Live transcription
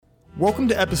Welcome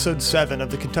to episode 7 of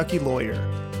The Kentucky Lawyer.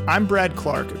 I'm Brad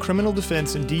Clark, a criminal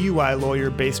defense and DUI lawyer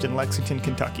based in Lexington,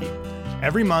 Kentucky.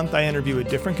 Every month I interview a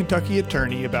different Kentucky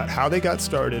attorney about how they got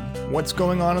started, what's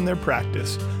going on in their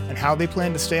practice, and how they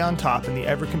plan to stay on top in the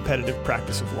ever-competitive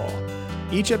practice of law.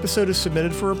 Each episode is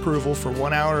submitted for approval for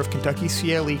 1 hour of Kentucky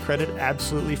CLE credit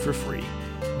absolutely for free.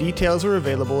 Details are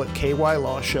available at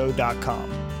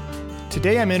kylawshow.com.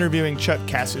 Today I'm interviewing Chuck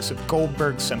Cassis of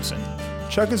Goldberg Simpson.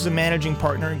 Chuck is the managing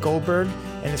partner at Goldberg,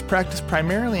 and his practice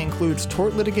primarily includes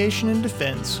tort litigation and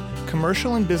defense,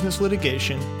 commercial and business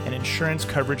litigation, and insurance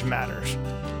coverage matters.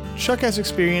 Chuck has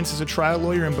experience as a trial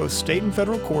lawyer in both state and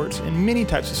federal courts and many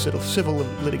types of civil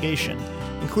litigation,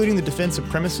 including the defense of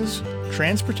premises,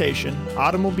 transportation,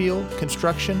 automobile,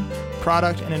 construction,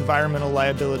 product, and environmental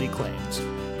liability claims.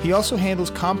 He also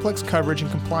handles complex coverage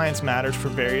and compliance matters for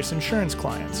various insurance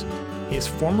clients. He is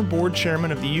former board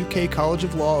chairman of the UK College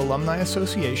of Law Alumni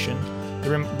Association,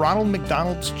 the Ronald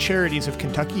McDonald's Charities of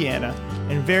Kentuckiana,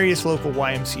 and various local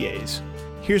YMCAs.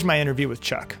 Here's my interview with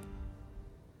Chuck.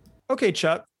 Okay,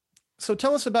 Chuck, so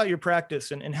tell us about your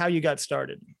practice and how you got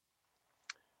started.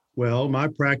 Well, my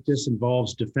practice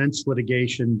involves defense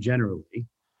litigation generally,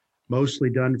 mostly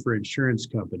done for insurance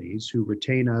companies who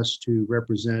retain us to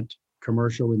represent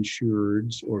commercial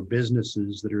insureds or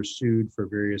businesses that are sued for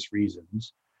various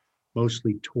reasons,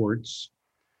 mostly torts.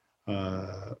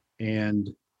 And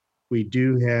we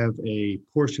do have a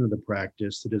portion of the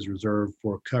practice that is reserved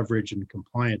for coverage and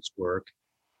compliance work,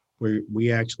 where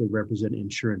we actually represent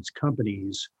insurance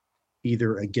companies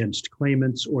either against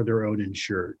claimants or their own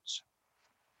insureds.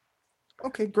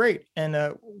 Okay, great. And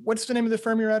what's the name of the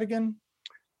firm you're at again?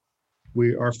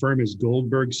 Our firm is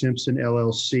Goldberg Simpson,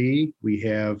 LLC. We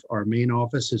have our main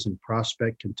office is in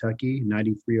Prospect, Kentucky,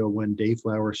 9301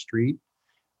 Dayflower Street.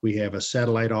 We have a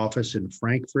satellite office in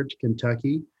Frankfort,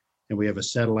 Kentucky, and we have a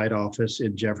satellite office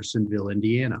in Jeffersonville,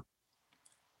 Indiana.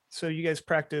 So you guys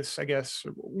practice, I guess,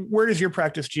 where does your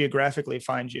practice geographically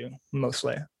find you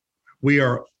mostly? We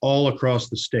are all across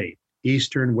the state,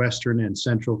 eastern, western, and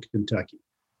central Kentucky,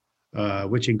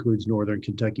 which includes northern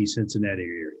Kentucky, Cincinnati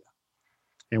area.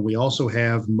 And we also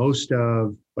have most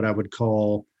of what I would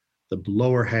call the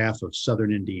lower half of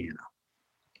southern Indiana.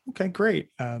 Okay, great.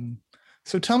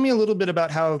 So tell me a little bit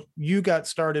about how you got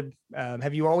started.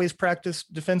 Have you always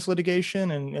practiced defense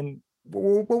litigation, and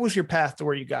what was your path to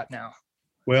where you got now?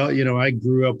 Well, I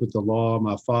grew up with the law.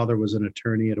 My father was an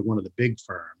attorney at one of the big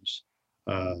firms.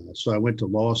 So I went to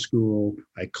law school.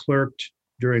 I clerked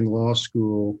during law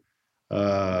school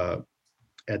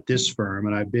at this firm,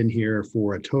 and I've been here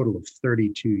for a total of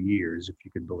 32 years, if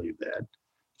you can believe that.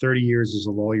 30 years as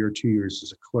a lawyer, 2 years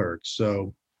as a clerk.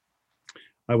 So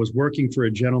I was working for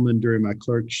a gentleman during my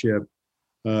clerkship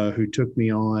who took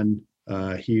me on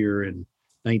here in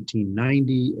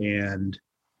 1990, and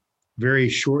very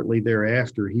shortly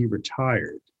thereafter, he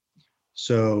retired.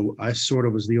 So I sort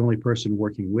of was the only person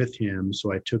working with him.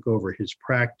 So I took over his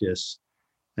practice,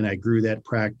 and I grew that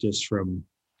practice from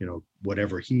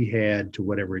whatever he had to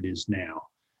whatever it is now.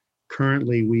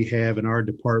 Currently, we have in our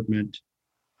department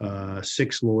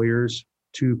 6 lawyers,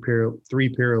 3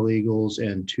 paralegals,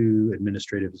 and 2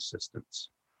 administrative assistants.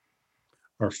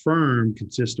 Our firm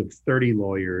consists of 30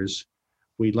 lawyers.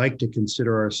 We like to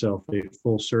consider ourselves a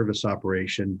full service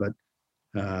operation, but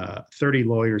 30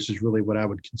 lawyers is really what I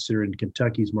would consider in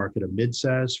Kentucky's market a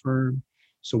mid-sized firm.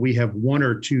 So we have 1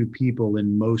 or 2 people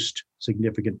in most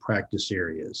significant practice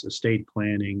areas: estate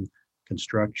planning,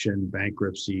 construction,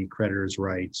 bankruptcy, creditors'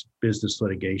 rights, business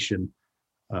litigation.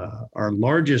 Our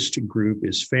largest group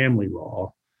is family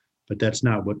law, but that's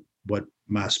not what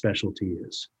my specialty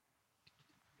is.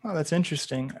 Oh, that's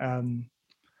interesting.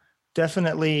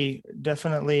 Definitely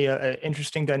an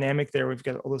interesting dynamic there. We've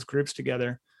got all those groups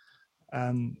together.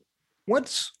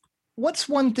 What's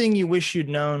one thing you wish you'd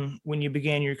known when you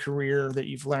began your career that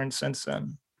you've learned since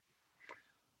then?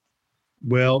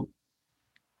 Well,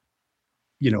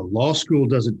 law school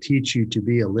doesn't teach you to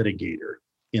be a litigator.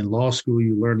 In law school,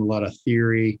 you learn a lot of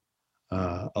theory,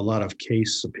 a lot of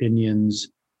case opinions,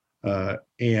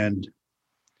 and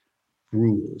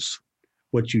rules.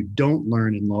 What you don't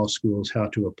learn in law school is how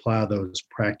to apply those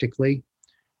practically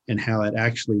and how it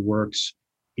actually works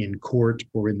in court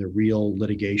or in the real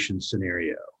litigation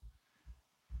scenario.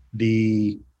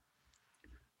 That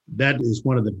is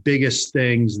one of the biggest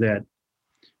things that,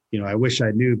 I wish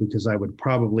I knew, because I would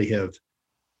probably have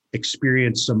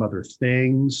experienced some other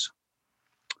things.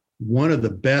 One of the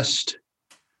best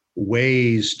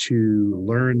ways to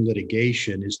learn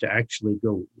litigation is to actually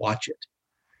go watch it.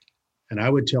 And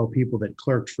I would tell people that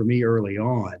clerked for me early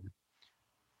on,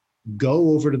 go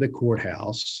over to the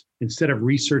courthouse instead of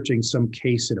researching some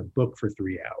case in a book for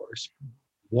 3 hours.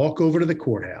 Walk over to the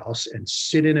courthouse and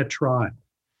sit in a trial,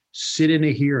 sit in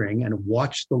a hearing and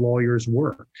watch the lawyers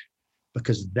work,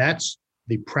 because that's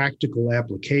the practical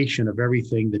application of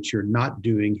everything that you're not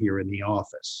doing here in the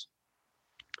office.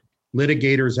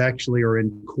 Litigators actually are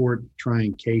in court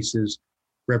trying cases,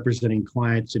 representing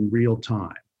clients in real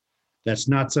time. That's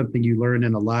not something you learn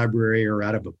in a library or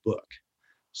out of a book.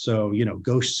 So,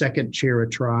 go second chair a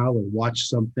trial or watch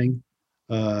something.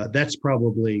 That's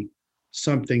probably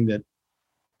something that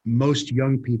most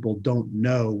young people don't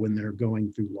know when they're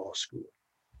going through law school.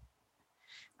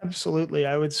 Absolutely.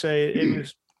 I would say it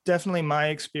was definitely my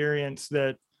experience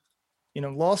that,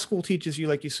 law school teaches you,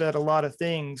 like you said, a lot of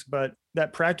things, but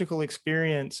that practical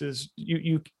experience is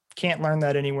you can't learn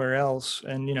that anywhere else.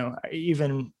 And,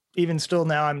 even still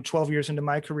now, I'm 12 years into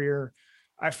my career.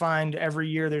 I find every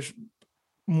year there's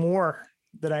more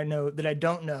that I know that I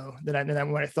don't know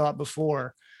than what I thought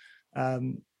before.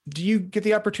 Do you get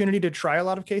the opportunity to try a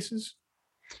lot of cases?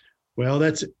 Well,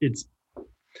 it's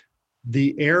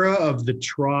the era of the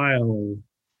trial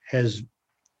has,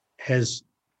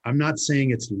 I'm not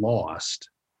saying it's lost,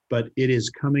 but it is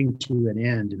coming to an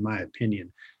end, in my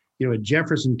opinion. In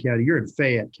Jefferson County, you're in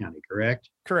Fayette County, correct?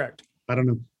 Correct. I don't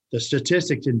know. The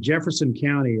statistics in Jefferson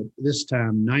County at this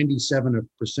time, 97%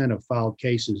 of filed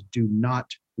cases do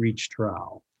not reach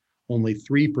trial. Only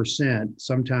 3%,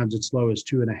 sometimes as low as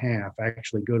 2.5%,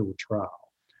 actually go to a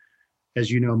trial. As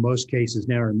you know, most cases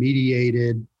now are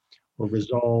mediated or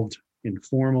resolved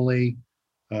informally.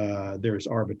 There's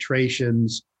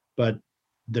arbitrations, but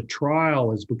the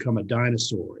trial has become a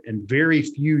dinosaur, and very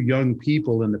few young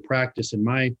people in the practice in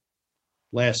my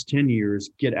last 10 years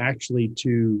get actually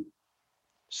to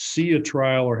see a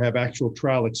trial or have actual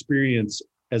trial experience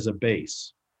as a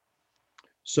base.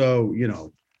 So,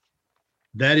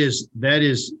 that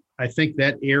is, I think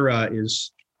that era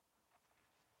is,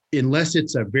 unless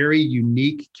it's a very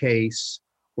unique case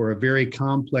or a very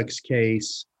complex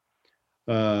case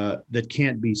that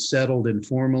can't be settled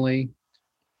informally,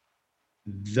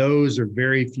 those are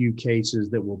very few cases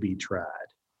that will be tried.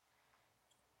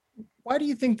 Why do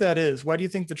you think that is? Why do you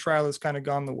think the trial has kind of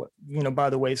gone by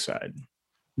the wayside?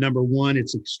 Number one,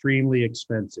 it's extremely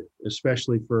expensive,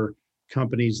 especially for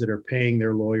companies that are paying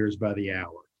their lawyers by the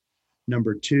hour.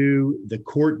 Number two, the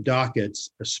court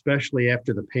dockets, especially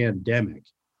after the pandemic,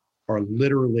 are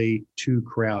literally too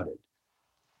crowded.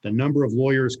 The number of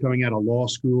lawyers coming out of law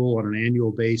school on an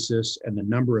annual basis and the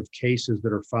number of cases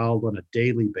that are filed on a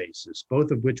daily basis,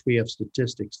 both of which we have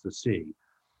statistics to see,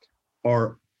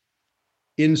 are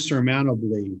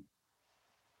insurmountably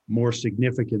more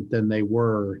significant than they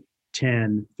were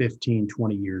 10, 15,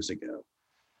 20 years ago.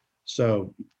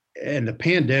 So, and the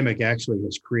pandemic actually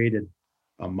has created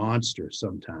a monster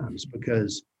sometimes,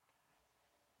 because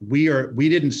we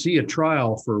didn't see a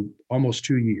trial for almost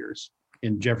 2 years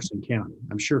in Jefferson County.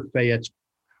 I'm sure Fayette,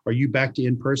 are you back to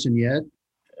in-person yet?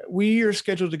 We are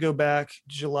scheduled to go back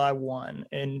July 1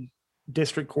 in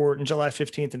district court and July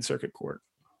 15th in circuit court.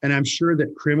 And I'm sure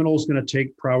that criminal is going to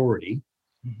take priority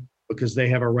because they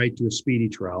have a right to a speedy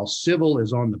trial. Civil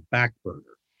is on the back burner.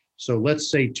 So let's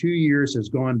say 2 years has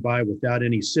gone by without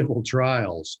any civil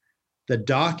trials. The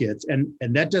dockets, and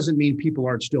that doesn't mean people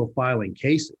aren't still filing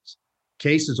cases.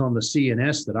 Cases on the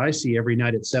CNS that I see every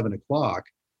night at 7 o'clock,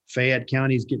 Fayette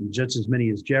County is getting just as many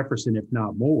as Jefferson, if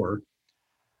not more.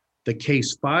 The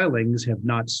case filings have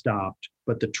not stopped,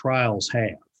 but the trials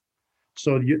have.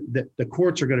 So the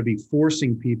courts are going to be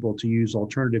forcing people to use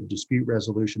alternative dispute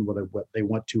resolution, whether what they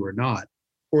want to or not,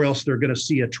 or else they're going to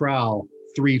see a trial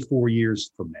 3-4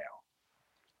 years from now.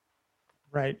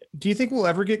 Right. Do you think we'll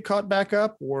ever get caught back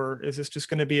up, or is this just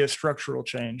going to be a structural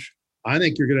change? I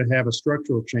think you're going to have a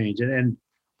structural change. And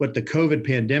what the COVID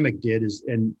pandemic did is,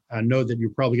 and I know that you're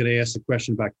probably going to ask the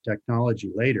question about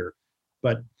technology later,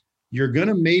 but you're going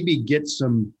to maybe get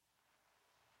some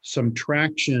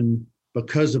traction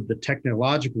because of the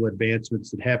technological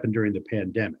advancements that happened during the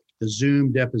pandemic. The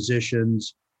Zoom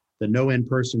depositions, the no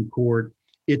in-person court,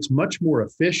 it's much more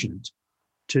efficient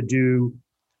to do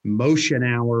motion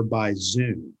hour by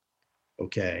Zoom,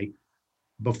 okay?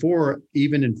 Before,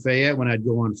 even in Fayette, when I'd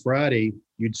go on Friday,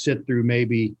 you'd sit through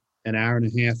maybe an hour and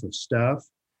a half of stuff.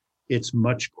 It's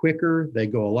much quicker. They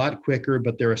go a lot quicker,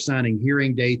 but they're assigning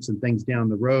hearing dates and things down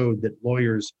the road that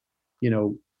lawyers,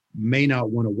 may not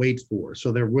want to wait for.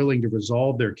 So they're willing to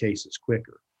resolve their cases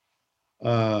quicker.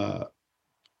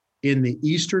 In the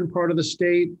eastern part of the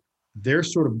state, they're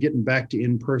sort of getting back to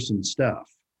in-person stuff.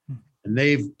 And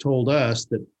they've told us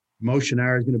that motion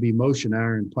hour is going to be motion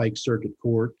hour in Pike Circuit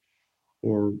Court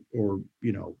or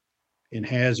in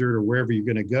Hazard or wherever you're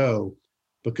going to go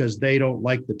because they don't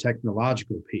like the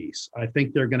technological piece. I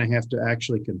think they're going to have to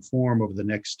actually conform over the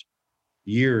next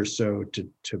year or so to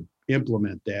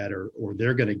implement that, or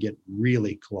they're going to get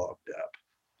really clogged up.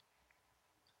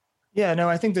 Yeah, no,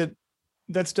 I think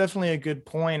that's definitely a good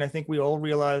point. I think we all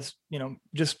realized,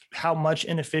 just how much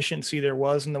inefficiency there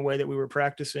was in the way that we were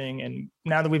practicing. And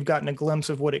now that we've gotten a glimpse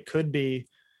of what it could be,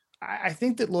 I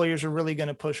think that lawyers are really going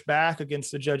to push back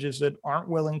against the judges that aren't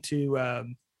willing to,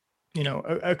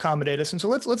 accommodate us. And so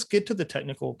let's get to the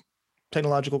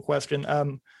technological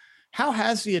question. How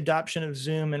has the adoption of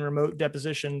Zoom and remote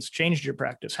depositions changed your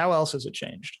practice? How else has it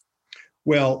changed?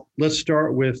 Well, let's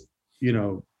start with,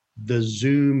 the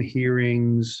Zoom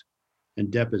hearings and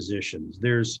depositions.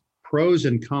 There's pros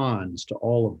and cons to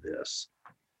all of this.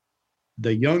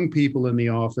 The young people in the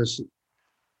office,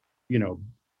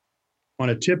 on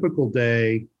a typical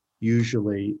day,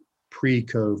 usually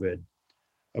pre-COVID,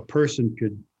 a person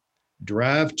could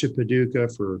drive to Paducah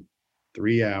for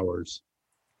 3 hours,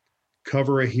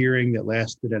 cover a hearing that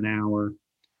lasted an hour,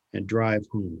 and drive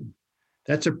home.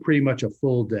 That's pretty much a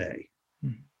full day.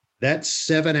 That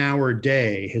 7-hour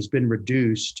day has been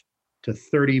reduced to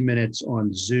 30 minutes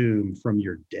on Zoom from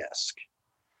your desk.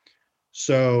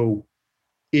 So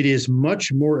it is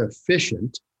much more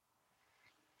efficient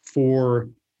for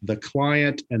the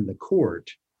client and the court,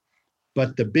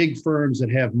 but the big firms that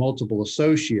have multiple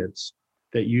associates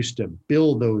that used to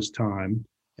bill those time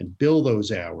and bill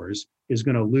those hours is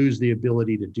going to lose the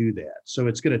ability to do that. So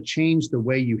it's going to change the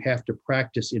way you have to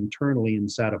practice internally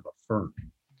inside of a firm.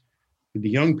 The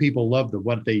young people love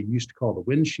what they used to call the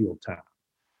windshield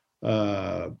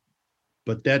time.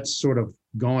 But that's sort of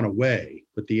gone away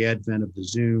with the advent of the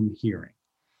Zoom hearing.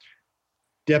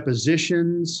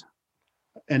 Depositions,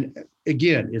 and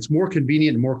again, it's more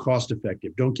convenient and more cost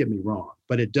effective, don't get me wrong,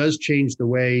 but it does change the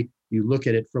way you look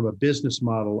at it from a business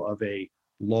model of a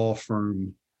law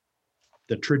firm,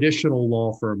 the traditional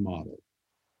law firm model.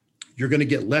 You're going to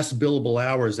get less billable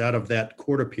hours out of that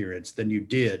court appearance than you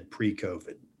did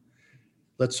pre-COVID.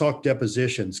 Let's talk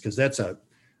depositions, because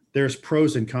there's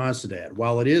pros and cons to that.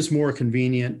 While it is more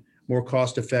convenient, more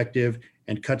cost effective,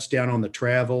 and cuts down on the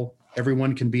travel,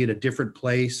 everyone can be at a different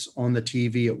place on the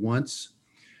TV at once.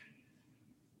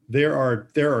 There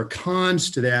are cons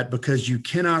to that because you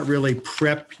cannot really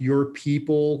prep your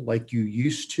people like you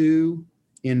used to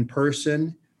in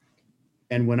person.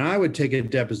 And when I would take a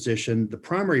deposition, the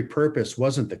primary purpose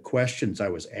wasn't the questions I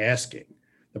was asking.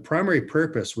 The primary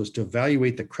purpose was to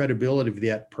evaluate the credibility of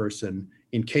that person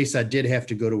in case I did have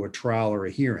to go to a trial or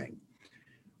a hearing.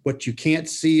 What you can't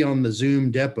see on the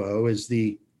Zoom depo is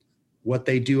what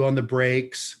they do on the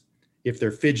breaks, if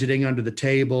they're fidgeting under the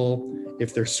table,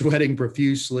 if they're sweating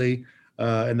profusely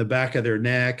in the back of their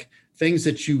neck, things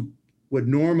that you would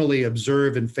normally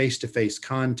observe in face-to-face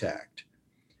contact.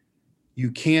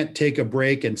 You can't take a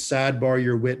break and sidebar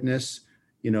your witness.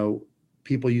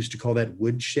 People used to call that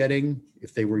woodshedding.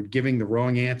 If they were giving the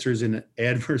wrong answers in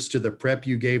adverse to the prep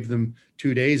you gave them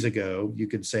 2 days ago, you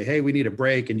could say, hey, we need a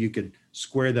break, and you could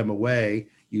square them away.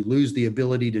 You lose the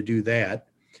ability to do that.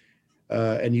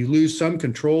 And you lose some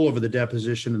control over the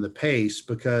deposition and the pace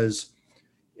because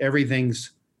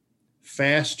everything's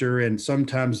faster, and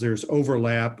sometimes there's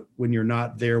overlap when you're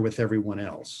not there with everyone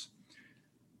else.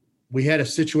 We had a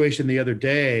situation the other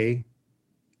day,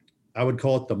 I would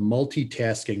call it the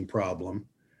multitasking problem.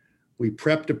 We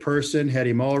prepped a person, had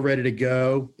him all ready to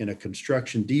go in a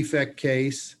construction defect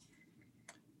case.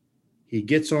 He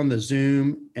gets on the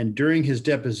Zoom, and during his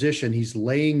deposition, he's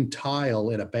laying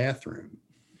tile in a bathroom.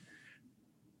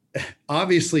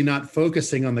 Obviously not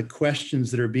focusing on the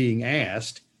questions that are being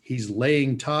asked. He's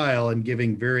laying tile and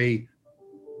giving very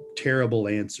terrible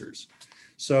answers.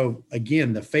 So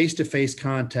again, the face-to-face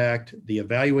contact, the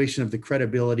evaluation of the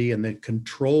credibility, and the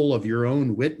control of your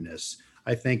own witness,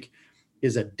 I think,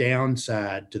 is a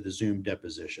downside to the Zoom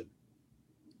deposition.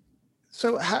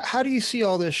 So how do you see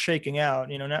all this shaking out?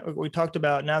 Now, we talked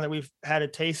about, now that we've had a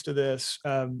taste of this,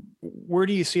 where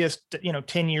do you see us,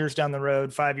 10 years down the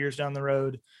road, 5 years down the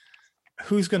road?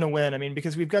 Who's going to win? I mean,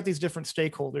 because we've got these different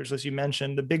stakeholders, as you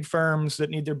mentioned, the big firms that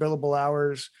need their billable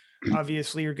hours,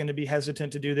 obviously are going to be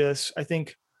hesitant to do this. I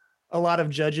think a lot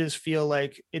of judges feel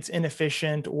like it's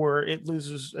inefficient, or it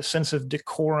loses a sense of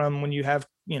decorum when you have,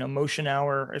 motion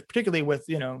hour, particularly with,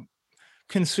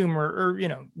 consumer or,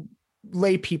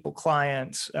 lay people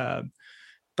clients.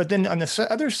 But then on the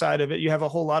other side of it, you have a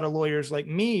whole lot of lawyers like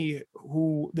me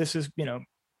who this is,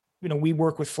 we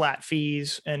work with flat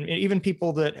fees, and even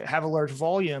people that have a large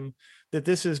volume, that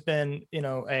this has been,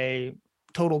 a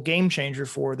total game changer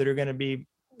for, that are going to be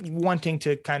wanting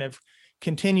to kind of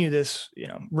continue this,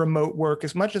 remote work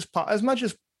as much as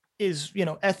is,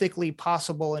 ethically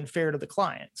possible and fair to the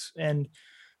clients. And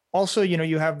also,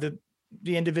 you have the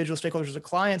individual stakeholders, the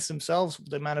clients themselves,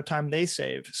 the amount of time they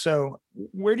save. So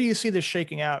where do you see this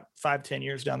shaking out 5-10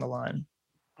 years down the line?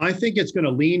 I think it's going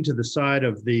to lean to the side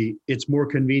of it's more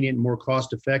convenient, more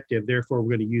cost effective. Therefore,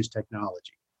 we're going to use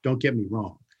technology. Don't get me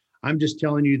wrong. I'm just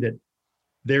telling you that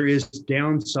there is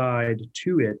downside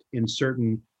to it in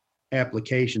certain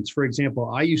applications. For example,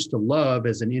 I used to love,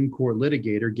 as an in-court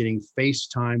litigator, getting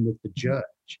FaceTime with the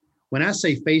judge. When I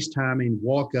say FaceTime, I mean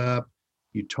walk up,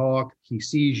 you talk, he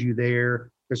sees you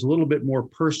there. There's a little bit more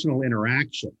personal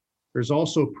interaction. There's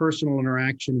also personal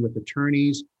interaction with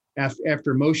attorneys.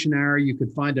 After motion hour, you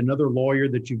could find another lawyer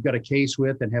that you've got a case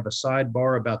with and have a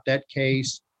sidebar about that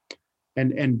case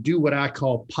and do what I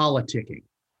call politicking.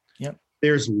 Yep.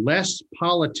 There's less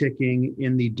politicking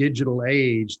in the digital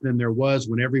age than there was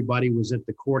when everybody was at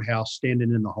the courthouse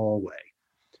standing in the hallway.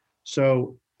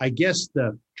 So I guess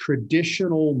the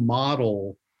traditional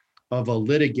model of a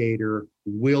litigator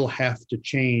will have to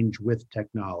change with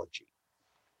technology.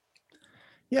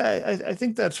 Yeah, I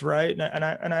think that's right.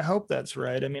 And I hope that's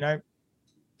right. I mean,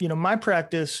 my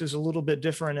practice is a little bit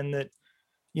different in that,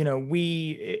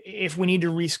 if we need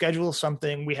to reschedule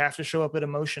something, we have to show up at a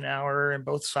motion hour and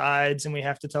both sides, and we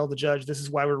have to tell the judge, this is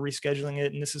why we're rescheduling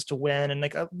it. And this is to win.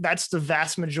 And that's the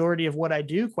vast majority of what I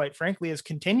do, quite frankly, is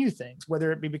continue things,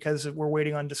 whether it be because we're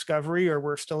waiting on discovery or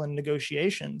we're still in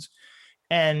negotiations.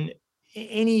 And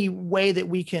any way that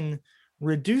we can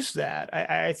reduce that,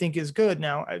 I think is good.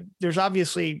 Now, there's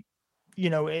obviously,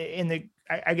 in the,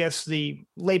 I guess, the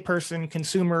layperson,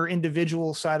 consumer,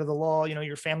 individual side of the law,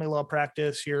 your family law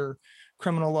practice, your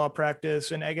criminal law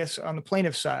practice. And I guess on the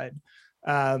plaintiff side,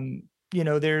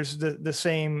 there's the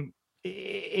same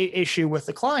issue with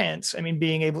the clients. I mean,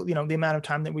 being able, the amount of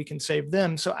time that we can save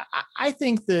them. So I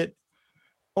think that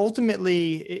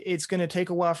ultimately it's going to take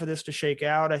a while for this to shake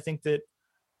out. I think that,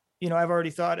 I've already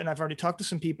thought, and I've already talked to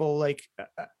some people, like,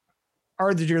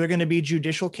 are there going to be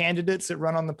judicial candidates that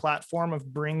run on the platform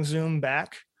of bring Zoom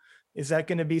back? Is that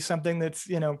going to be something that's,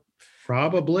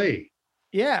 Probably.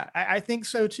 Yeah, I think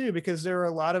so too, because there are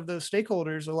a lot of those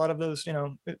stakeholders, a lot of those,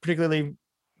 particularly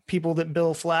people that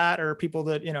bill flat or people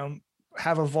that,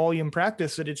 have a volume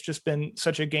practice that it's just been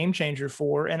such a game changer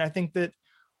for. And I think that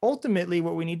ultimately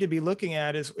what we need to be looking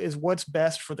at is what's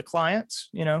best for the clients.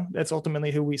 That's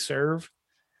ultimately who we serve.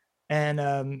 And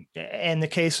in the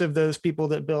case of those people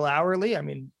that bill hourly, I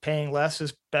mean, paying less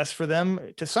is best for them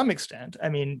to some extent. I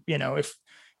mean,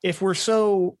 if we're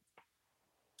so,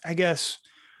 I guess,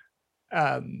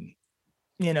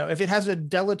 if it has a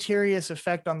deleterious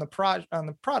effect on the product, on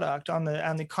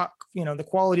the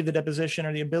quality of the deposition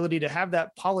or the ability to have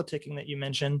that politicking that you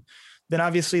mentioned, then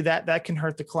obviously that can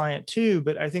hurt the client too.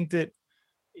 But I think that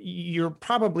you're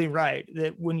probably right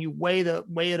that when you weigh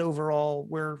it overall,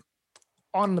 we're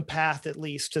on the path, at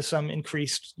least, to some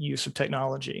increased use of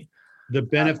technology. The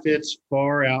benefits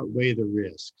far outweigh the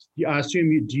risks. I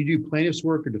assume do you do plaintiff's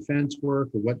work or defense work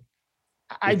or what?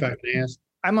 If I can ask.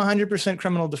 I'm 100%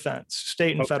 criminal defense,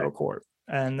 state and federal court.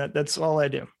 And that's all I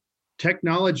do.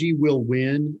 Technology will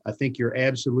win. I think you're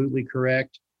absolutely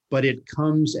correct, but it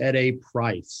comes at a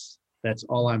price. That's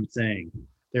all I'm saying.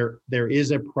 There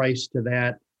is a price to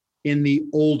that in the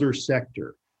older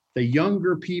sector. The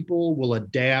younger people will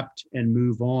adapt and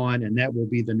move on, and that will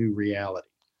be the new reality.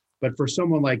 But for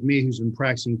someone like me who's been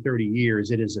practicing 30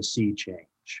 years, it is a sea change.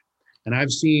 And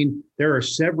I've seen there are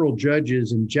several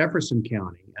judges in Jefferson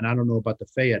County, and I don't know about the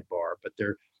Fayette Bar, but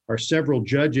there are several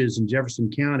judges in Jefferson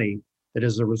County that,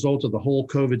 as a result of the whole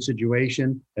COVID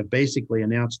situation, have basically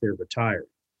announced they're retired.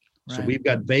 Right. So we've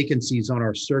got vacancies on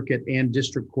our circuit and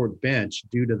district court bench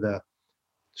due to the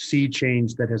sea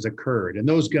change that has occurred. And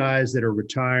those guys that are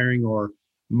retiring are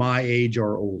my age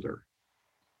or older.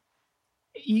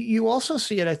 You also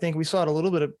see it, I think we saw it a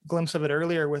little bit of glimpse of it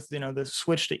earlier with, the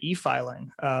switch to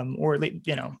e-filing, or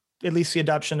at least the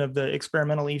adoption of the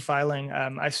experimental e-filing.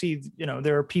 I see,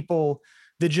 there are people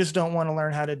that just don't want to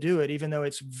learn how to do it, even though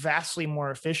it's vastly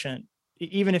more efficient.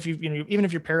 Even if even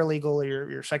if you're paralegal or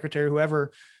your secretary,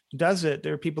 whoever does it,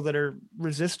 there are people that are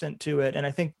resistant to it. And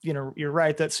I think, you're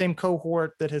right. That same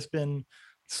cohort that has been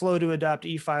slow to adopt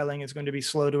e-filing is going to be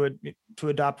slow to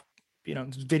adopt,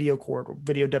 video court or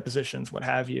video depositions, what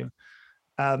have you.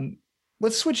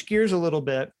 Let's switch gears a little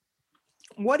bit.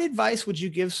 What advice would you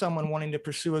give someone wanting to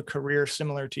pursue a career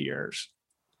similar to yours?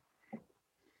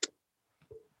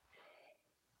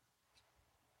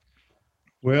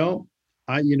 Well,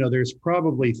 there's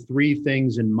probably three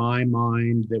things in my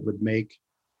mind that would make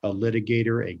a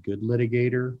litigator a good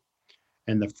litigator.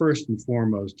 And the first and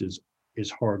foremost is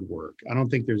is hard work. I don't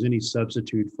think there's any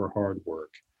substitute for hard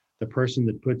work. The person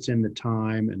that puts in the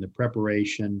time and the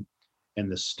preparation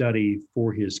and the study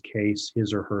for his case,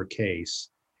 his or her case,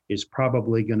 is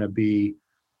probably going to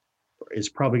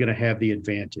have the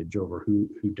advantage over who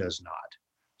does not.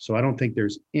 So I don't think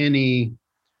there's any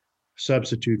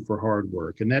substitute for hard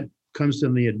work. And that comes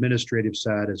from the administrative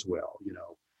side as well.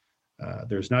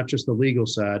 There's not just the legal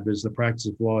side, but as the practice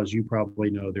of law, as you probably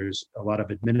know, there's a lot of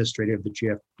administrative that you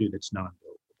have to do that's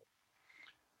non-billable.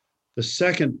 The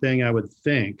second thing I would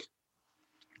think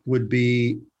would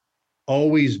be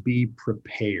always be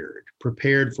prepared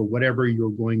for whatever you're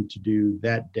going to do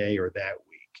that day or that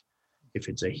week. If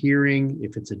it's a hearing,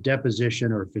 if it's a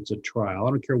deposition, or if it's a trial, I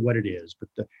don't care what it is, but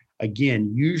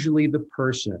again, usually the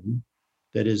person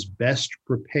that is best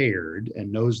prepared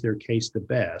and knows their case the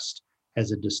best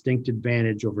has a distinct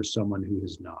advantage over someone who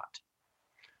is not.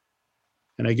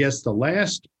 And I guess the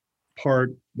last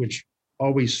part, which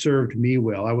always served me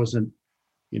well, I wasn't,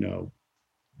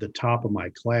 the top of my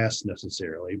class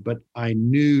necessarily, but I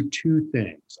knew two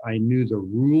things. I knew the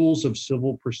rules of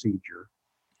civil procedure,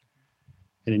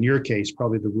 and in your case,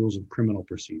 probably the rules of criminal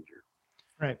procedure.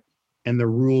 Right. And the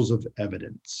rules of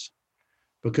evidence.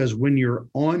 Because when you're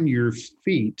on your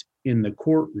feet in the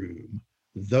courtroom,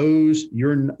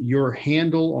 your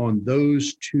handle on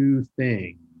those two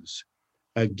things,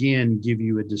 again, give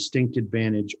you a distinct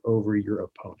advantage over your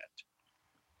opponent.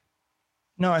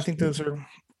 No, I think those are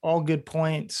all good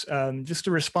points. Just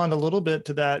to respond a little bit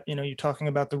to that, you're talking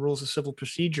about the rules of civil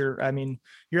procedure. I mean,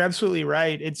 you're absolutely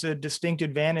right. It's a distinct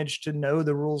advantage to know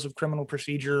the rules of criminal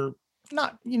procedure.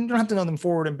 You don't have to know them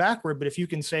forward and backward, but if you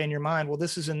can say in your mind, well,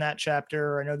 this is in that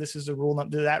chapter, or I know this is the rule,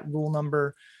 that rule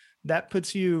number, that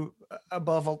puts you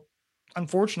above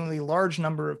unfortunately large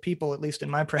number of people, at least in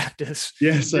my practice.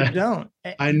 Yes, that don't.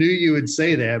 I knew you would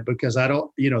say that, because I don't,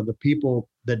 the people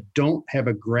that don't have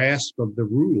a grasp of the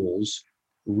rules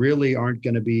really aren't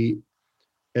going to be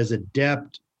as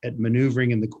adept at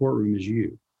maneuvering in the courtroom as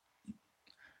you.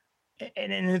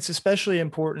 And it's especially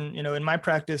important, in my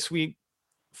practice, we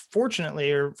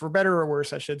fortunately, or for better or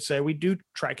worse, I should say, we do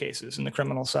try cases in the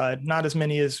criminal side, not as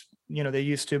many as, they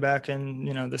used to back in,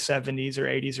 the 70s or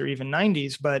 80s or even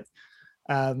 90s, but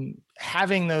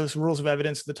having those rules of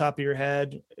evidence at the top of your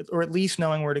head, or at least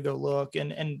knowing where to go look.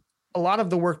 And a lot of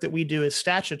the work that we do is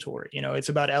statutory, it's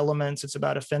about elements, it's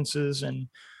about offenses. And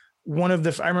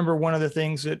I remember one of the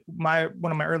things that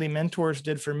one of my early mentors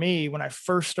did for me when I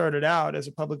first started out as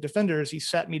a public defender is he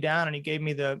sat me down and he gave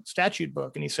me the statute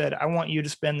book and he said, I want you to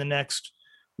spend the next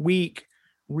week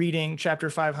reading chapter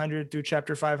 500 through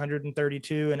chapter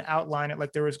 532 and outline it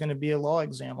like there was going to be a law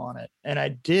exam on it. And I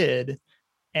did.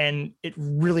 And it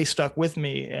really stuck with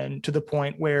me, and to the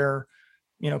point where,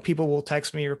 people will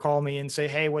text me or call me and say,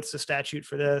 hey, what's the statute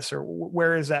for this? Or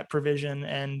where is that provision?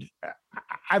 And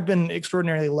I've been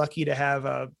extraordinarily lucky to have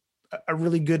a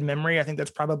really good memory. I think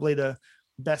that's probably the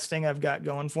best thing I've got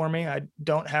going for me. I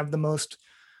don't have the most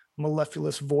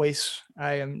mellifluous voice.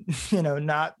 I am, I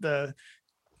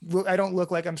don't look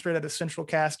like I'm straight out of central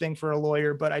casting for a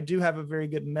lawyer, but I do have a very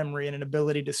good memory and an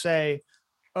ability to say,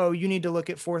 oh, you need to look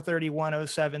at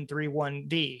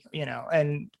 4310731D,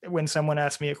 and when someone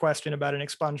asks me a question about an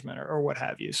expungement or what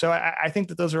have you. So I think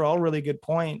that those are all really good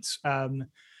points.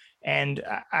 And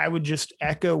I would just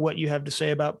echo what you have to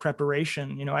say about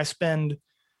preparation.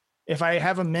 If I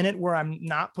have a minute where I'm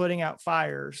not putting out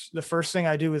fires, the first thing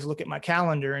I do is look at my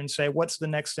calendar and say, what's the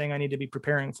next thing I need to be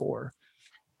preparing for?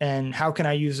 And how can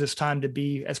I use this time to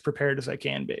be as prepared as I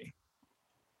can be?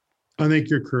 I think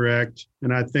you're correct.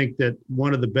 And I think that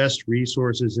one of the best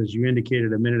resources, as you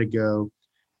indicated a minute ago,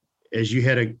 is you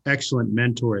had an excellent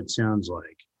mentor, it sounds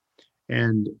like.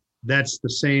 And that's the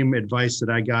same advice that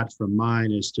I got from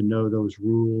mine, is to know those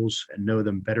rules and know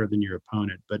them better than your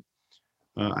opponent. But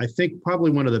I think probably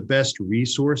one of the best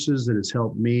resources that has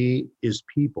helped me is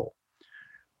people.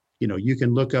 You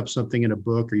can look up something in a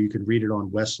book or you can read it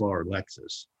on Westlaw or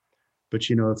Lexis. But,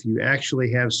 if you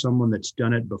actually have someone that's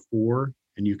done it before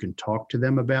and you can talk to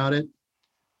them about it,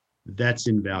 that's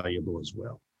invaluable as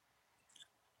well.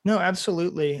 No,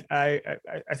 absolutely. I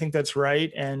think that's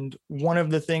right. And one of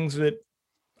the things that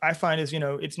I find is,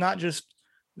 it's not just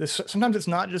this. Sometimes it's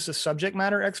not just a subject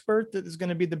matter expert that is going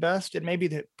to be the best. It may be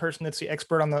the person that's the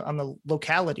expert on the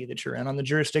locality that you're in, on the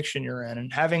jurisdiction you're in,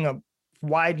 and having a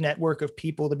wide network of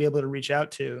people to be able to reach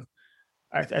out to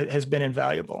has been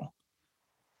invaluable.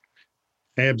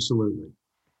 Absolutely.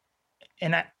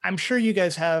 And I'm sure you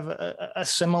guys have a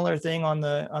similar thing on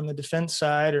the defense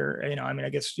side, or, I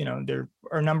guess, there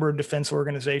are a number of defense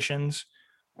organizations.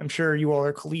 I'm sure you all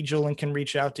are collegial and can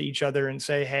reach out to each other and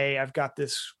say, hey, I've got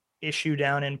this issue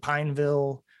down in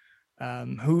Pineville.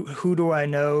 Who do I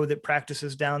know that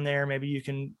practices down there? Maybe you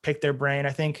can pick their brain.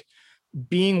 I think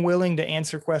being willing to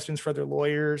answer questions for other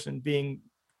lawyers and being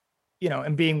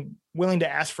willing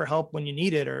to ask for help when you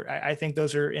need it, or I think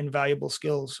those are invaluable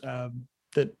skills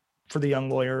that for the young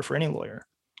lawyer or for any lawyer.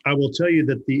 I will tell you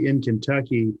that in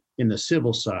Kentucky, in the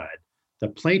civil side, the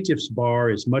plaintiff's bar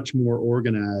is much more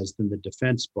organized than the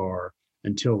defense bar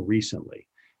until recently.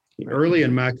 Right. Early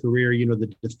in my career,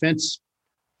 the defense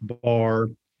bar,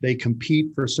 they compete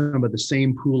for some of the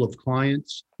same pool of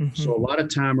clients. Mm-hmm. So a lot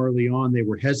of time early on, they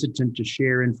were hesitant to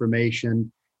share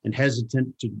information and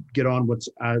hesitant to get on what's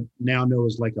I now know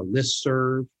as like a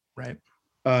listserv, right?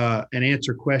 And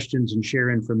answer questions and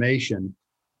share information.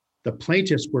 The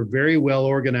plaintiffs were very well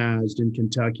organized in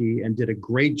Kentucky and did a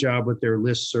great job with their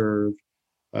listserv.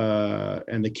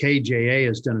 And the KJA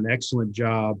has done an excellent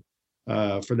job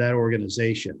for that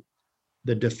organization.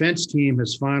 The defense team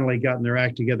has finally gotten their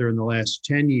act together in the last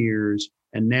 10 years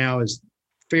and now is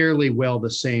fairly well the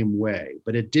same way.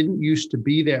 But it didn't used to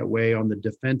be that way on the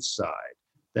defense side.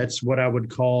 That's what I would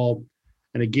call,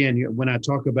 and again, when I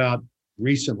talk about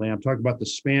recently, I'm talking about the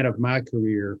span of my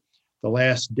career, the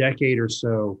last decade or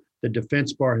so, the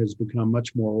defense bar has become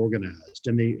much more organized.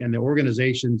 And the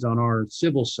organizations on our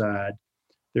civil side,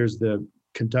 there's the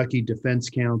Kentucky Defense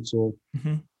Council,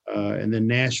 mm-hmm. And then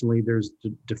nationally, there's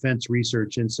the Defense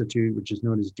Research Institute, which is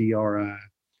known as DRI.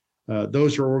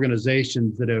 Those are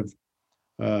organizations that have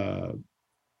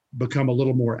become a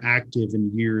little more active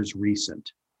in years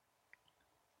recent.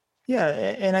 Yeah,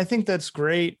 and I think that's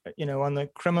great. On the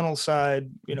criminal side,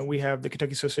 we have the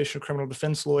Kentucky Association of Criminal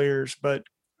Defense Lawyers, but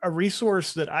a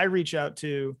resource that I reach out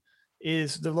to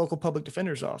is the local public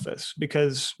defender's office,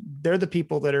 because they're the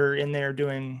people that are in there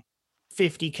doing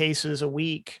 50 cases a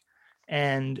week.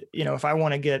 And, if I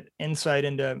want to get insight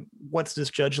into what's this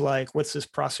judge like, what's this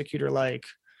prosecutor like,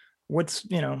 what's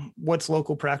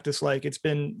local practice like, it's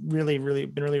been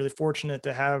really fortunate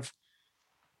to have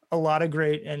a lot of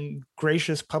great and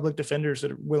gracious public defenders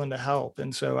that are willing to help.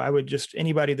 And so I would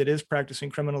anybody that is practicing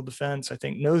criminal defense, I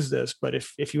think knows this, but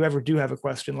if you ever do have a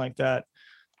question like that,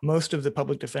 most of the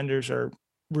public defenders are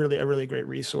really a really great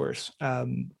resource.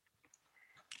 Some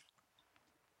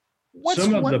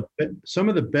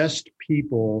of the best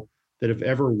people that have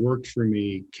ever worked for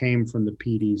me came from the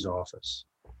PD's office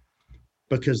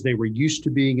because they were used to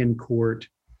being in court.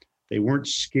 They weren't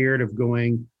scared of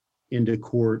going into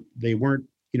court. They weren't,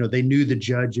 they knew the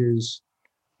judges.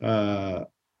 The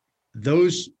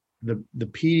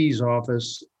PD's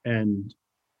office and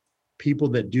people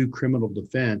that do criminal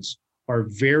defense are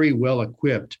very well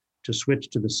equipped to switch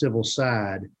to the civil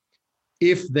side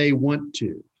if they want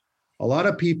to. A lot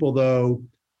of people, though,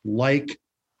 like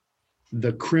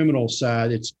the criminal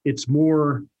side. It's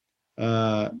more,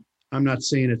 I'm not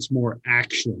saying it's more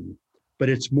action, but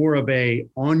it's more of a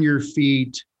on your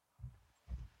feet,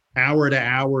 hour to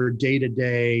hour, day to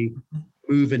day,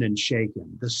 moving and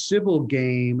shaking. The civil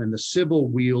game and the civil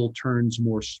wheel turns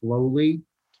more slowly.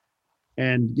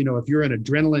 And, if you're an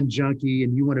adrenaline junkie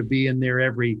and you want to be in there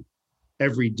every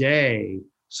day,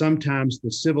 sometimes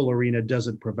the civil arena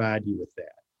doesn't provide you with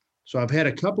that. So I've had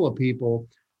a couple of people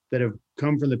that have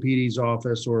come from the PD's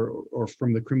office or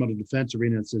from the criminal defense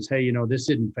arena and says, hey, this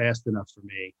isn't fast enough for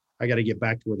me. I got to get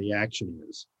back to where the action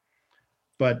is.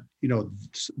 But,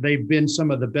 they've been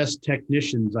some of the best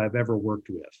technicians I've ever worked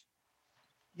with.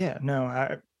 Yeah, no,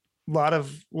 a lot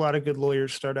of good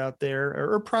lawyers start out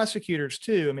there, or prosecutors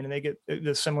too. I mean, they get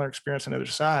the similar experience on the other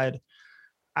side.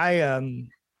 I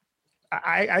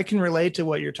can relate to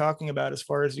what you're talking about as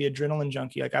far as the adrenaline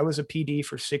junkie. Like I was a PD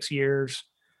for 6 years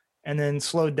and then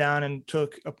slowed down and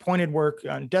took appointed work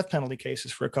on death penalty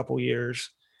cases for a couple of years.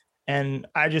 And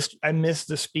I missed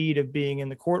the speed of being in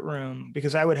the courtroom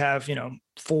because I would have,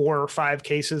 4 or 5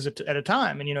 cases at a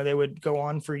time. And, they would go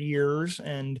on for years.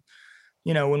 And,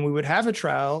 when we would have a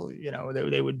trial,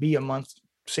 they would be a month,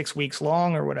 6 weeks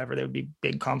long or whatever. They would be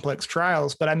big, complex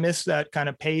trials. But I missed that kind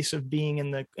of pace of being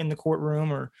in the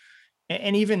courtroom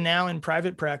and even now in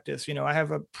private practice, I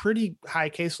have a pretty high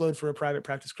caseload for a private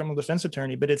practice criminal defense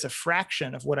attorney, but it's a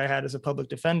fraction of what I had as a public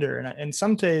defender. And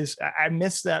some days I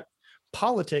miss that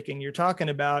politicking you're talking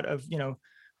about of,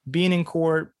 being in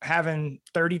court, having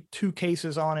 32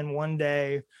 cases on in one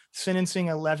day, sentencing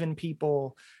 11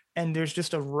 people. And there's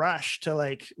just a rush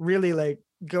to really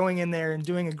going in there and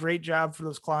doing a great job for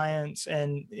those clients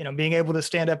and, being able to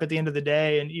stand up at the end of the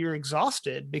day and you're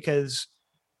exhausted because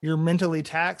you're mentally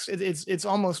taxed. It's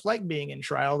almost like being in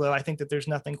trial, though. I think that there's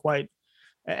nothing quite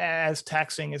as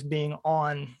taxing as being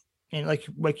on, and like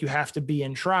you have to be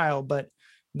in trial. But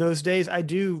those days, I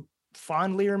do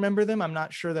fondly remember them. I'm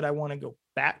not sure that I want to go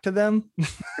back to them,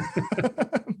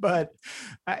 but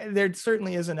there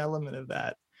certainly is an element of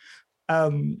that.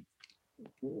 Um,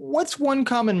 what's one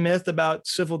common myth about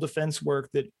civil defense work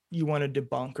that you want to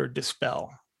debunk or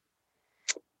dispel?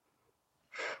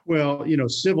 Well,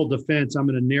 civil defense, I'm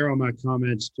going to narrow my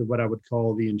comments to what I would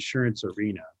call the insurance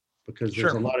arena, because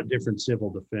there's a Sure. lot of different civil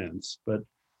defense. But,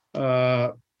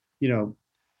 uh, you know,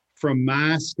 from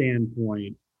my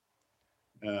standpoint,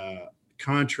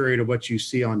 contrary to what you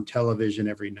see on television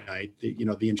every night,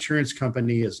 the insurance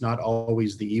company is not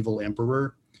always the evil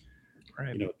emperor.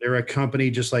 Right. They're a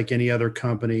company just like any other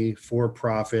company, for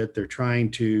profit. They're trying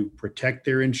to protect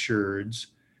their insureds,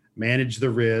 manage the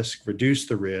risk, reduce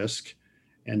the risk,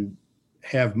 and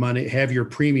have your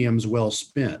premiums well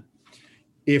spent.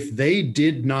 If they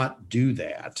did not do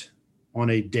that on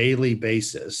a daily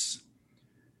basis,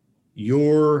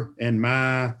 your and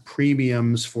my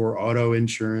premiums for auto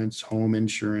insurance, home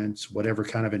insurance, whatever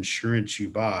kind of insurance you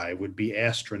buy would be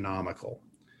astronomical.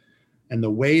 And the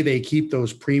way they keep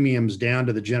those premiums down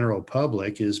to the general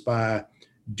public is by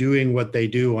doing what they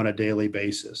do on a daily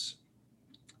basis.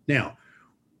 Now,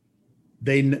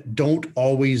 they don't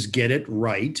always get it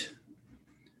right,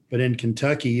 but in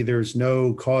Kentucky, there's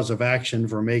no cause of action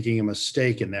for making a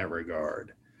mistake in that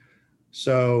regard.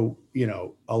 So,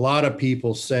 a lot of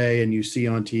people say, and you see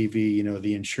on TV,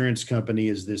 the insurance company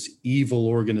is this evil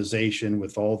organization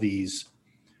with all these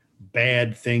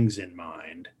bad things in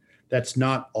mind. That's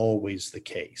not always the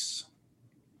case.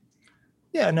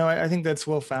 Yeah, no, I think that's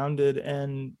well founded.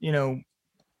 And,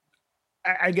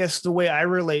 I guess the way I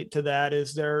relate to that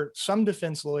is there are some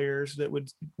defense lawyers that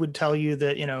would tell you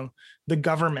that, the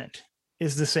government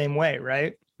is the same way,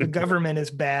 right? The government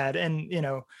is bad. And,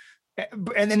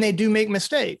 and then they do make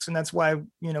mistakes. And that's why,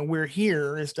 we're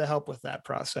here, is to help with that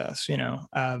process,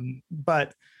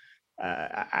 but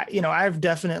I've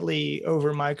definitely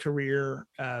over my career,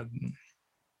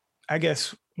 I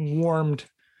guess, warmed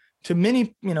to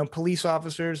many, police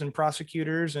officers and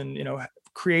prosecutors, and,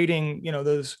 creating,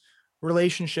 those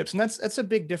relationships. And that's a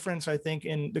big difference, I think,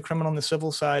 in the criminal and the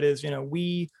civil side is,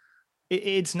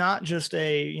 it's not just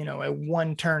a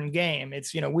one turn game.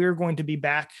 It's, we're going to be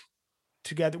back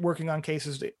together working on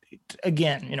cases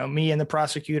again, me and the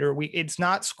prosecutor, it's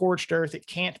not scorched earth. It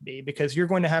can't be, because you're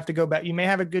going to have to go back. You may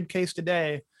have a good case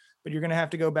today, but you're going to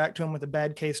have to go back to him with a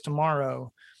bad case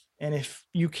tomorrow. And if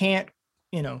you can't,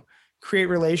 create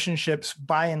relationships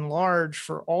by and large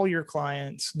for all your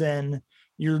clients, then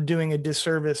you're doing a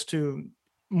disservice to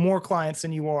more clients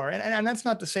than you are. And that's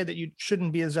not to say that you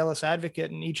shouldn't be a zealous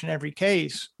advocate in each and every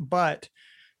case, but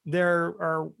there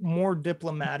are more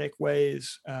diplomatic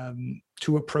ways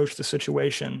to approach the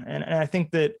situation. And I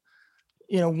think that,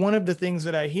 one of the things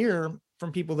that I hear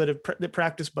from people that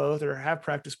practice both, or have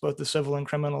practiced both the civil and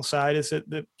criminal side, is that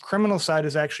the criminal side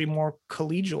is actually more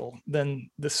collegial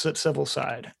than the civil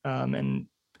side. And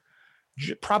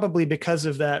probably because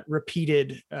of that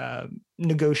repeated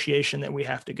negotiation that we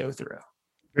have to go through.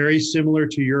 Very similar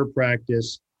to your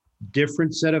practice,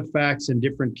 different set of facts and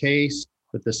different case,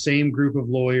 but the same group of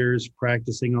lawyers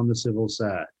practicing on the civil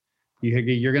side.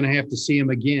 You're going to have to see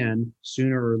them again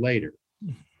sooner or later.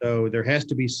 So there has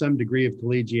to be some degree of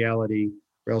collegiality,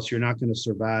 or else you're not going to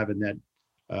survive in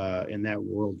that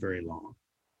world very long.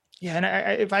 Yeah,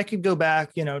 and if I could go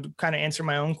back, to kind of answer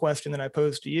my own question that I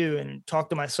posed to you, and talk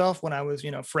to myself when I was,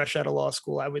 fresh out of law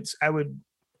school, I would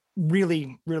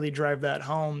really, really drive that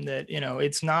home that,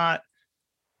 it's not,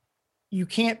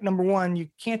 number one, you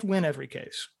can't win every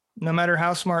case. No matter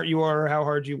how smart you are or how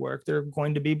hard you work, they're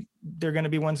going to be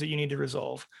ones that you need to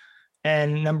resolve.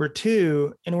 And number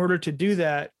two, in order to do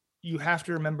that, you have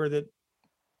to remember that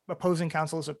opposing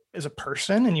counsel is a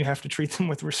person, and you have to treat them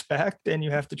with respect, and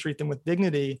you have to treat them with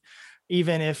dignity,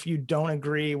 even if you don't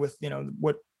agree with,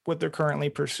 what they're currently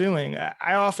pursuing.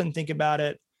 I often think about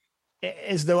it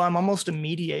as though I'm almost a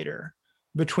mediator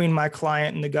between my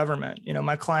client and the government.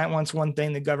 My client wants one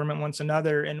thing, the government wants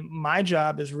another. And my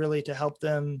job is really to help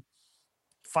them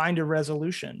find a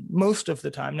resolution most of the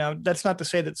time. Now, that's not to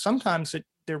say that sometimes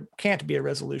there can't be a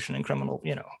resolution in criminal,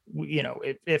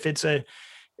 if it's a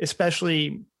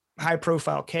especially high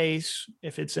profile case,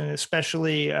 if it's an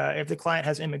especially, if the client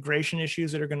has immigration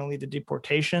issues that are going to lead to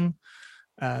deportation,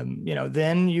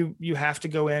 then you have to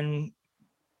go in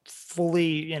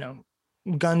fully,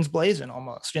 guns blazing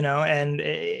almost, and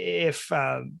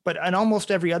but in almost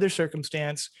every other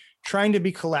circumstance, trying to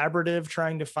be collaborative,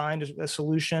 trying to find a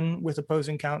solution with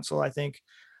opposing counsel, I think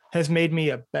has made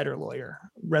me a better lawyer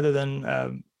rather than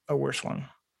a worse one.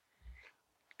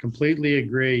 Completely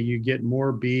agree. You get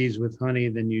more bees with honey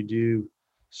than you do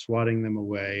swatting them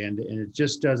away. And it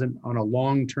just doesn't, on a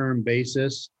long-term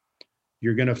basis,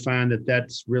 you're going to find that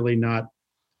that's really not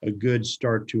a good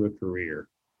start to a career.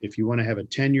 If you want to have a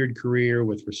tenured career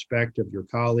with respect of your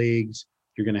colleagues,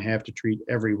 you're going to have to treat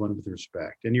everyone with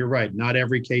respect. And you're right, not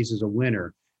every case is a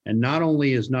winner. And not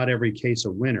only is not every case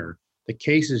a winner, the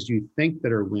cases you think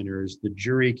that are winners, the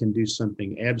jury can do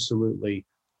something absolutely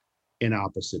in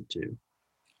opposite to.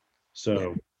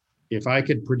 So if I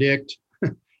could predict,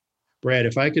 Brad,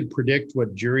 if I could predict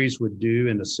what juries would do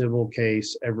in a civil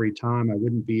case every time, I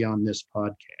wouldn't be on this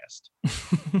podcast.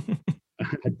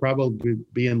 I'd probably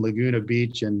be in Laguna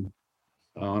Beach and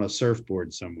on a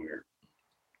surfboard somewhere.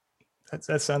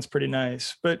 That sounds pretty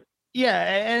nice. But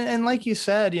yeah, and like you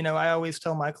said, I always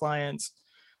tell my clients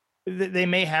that they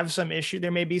may have some issue.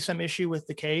 There may be some issue with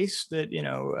the case that,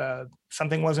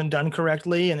 something wasn't done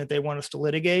correctly and that they want us to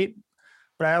litigate.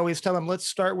 But I always tell them, let's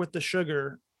start with the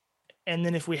sugar. And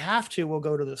then if we have to, we'll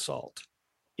go to the salt,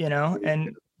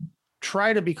 and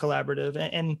try to be collaborative.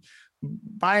 And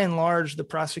by and large, the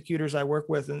prosecutors I work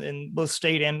with in both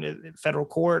state and federal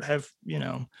court have,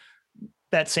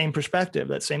 that same perspective,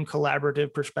 that same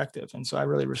collaborative perspective. And so I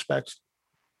really respect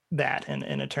that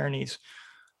in attorneys.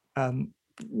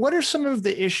 What are some of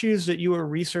the issues that you are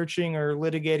researching or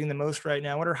litigating the most right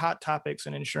now? What are hot topics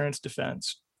in insurance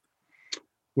defense?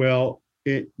 Well,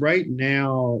 right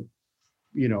now,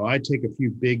 I take a few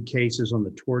big cases on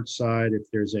the tort side. If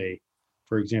there's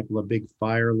for example, a big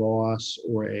fire loss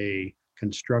or a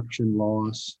construction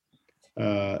loss,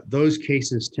 those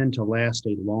cases tend to last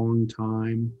a long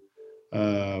time,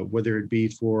 whether it be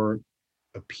for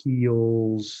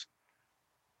appeals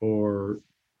or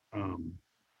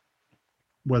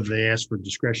whether they ask for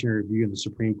discretionary review in the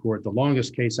Supreme Court. The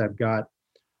longest case I've got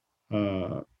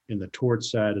in the tort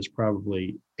side is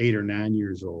probably 8 or 9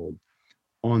 years old.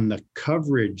 On the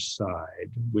coverage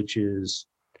side, which is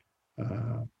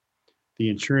the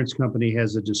insurance company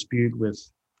has a dispute with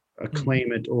a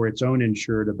claimant or its own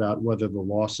insured about whether the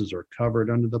losses are covered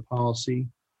under the policy,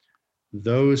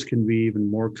 those can be even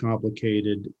more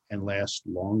complicated and last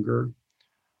longer,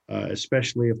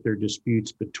 especially if they're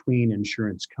disputes between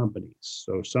insurance companies.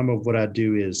 So some of what I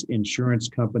do is insurance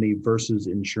company versus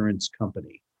insurance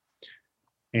company.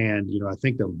 And, I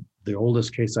think the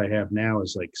oldest case I have now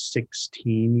is like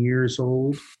 16 years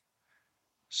old.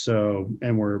 So,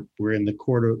 and we're in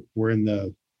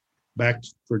the back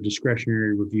for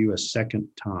discretionary review a second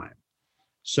time.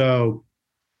 So,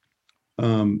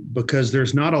 because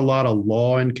there's not a lot of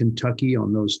law in Kentucky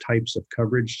on those types of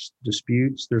coverage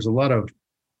disputes, there's a lot of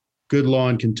good law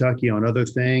in Kentucky on other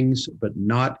things, but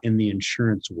not in the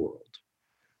insurance world.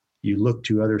 You look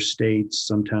to other states,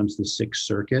 sometimes the Sixth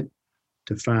Circuit,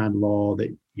 to find law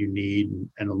that you need.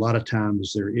 And a lot of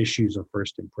times there are issues of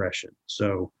first impression.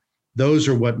 So those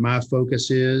are what my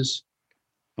focus is.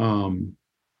 So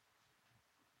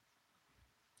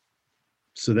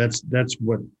that's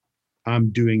what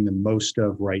I'm doing the most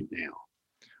of right now.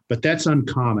 But that's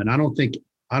uncommon. I don't think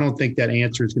that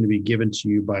answer is going to be given to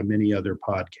you by many other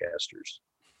podcasters,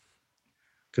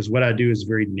 because what I do is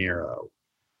very narrow.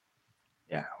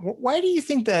 Yeah. Why do you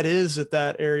think that is,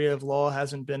 that area of law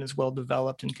hasn't been as well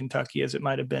developed in Kentucky as it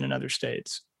might have been in other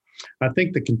states? I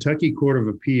think the Kentucky Court of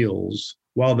Appeals,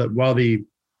 while the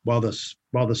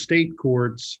state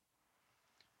courts,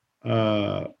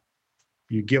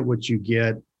 you get what you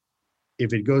get.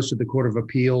 If it goes to the Court of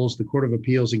Appeals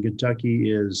in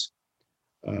Kentucky is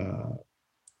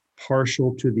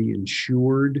partial to the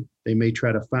insured. They may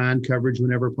try to find coverage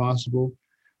whenever possible.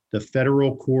 The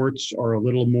federal courts are a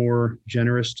little more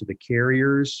generous to the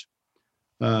carriers.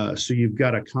 So you've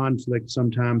got a conflict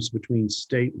sometimes between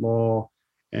state law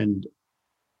and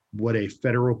what a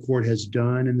federal court has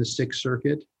done in the Sixth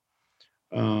Circuit.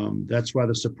 That's why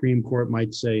the Supreme Court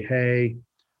might say, hey,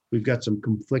 we've got some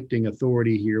conflicting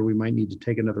authority here. We might need to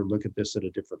take another look at this at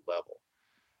a different level.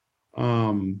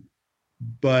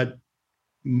 But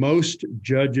most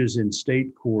judges in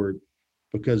state court,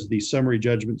 because the summary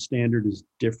judgment standard is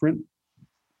different,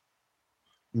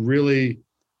 really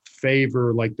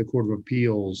favor, like the Court of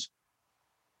Appeals,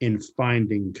 in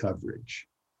finding coverage.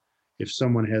 If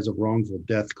someone has a wrongful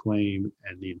death claim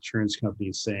and the insurance company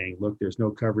is saying, look, there's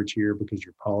no coverage here because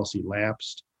your policy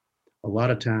lapsed, a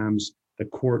lot of times the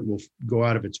court will go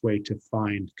out of its way to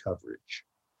find coverage.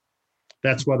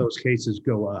 That's why those cases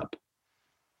go up.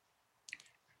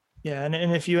 Yeah, and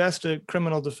if you asked a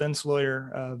criminal defense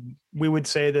lawyer, we would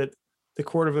say that the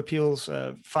Court of Appeals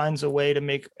finds a way to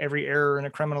make every error in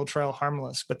a criminal trial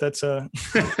harmless. But that's a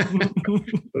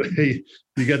you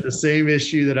got the same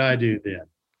issue that I do then.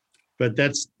 But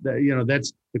that's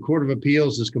the Court of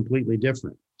Appeals is completely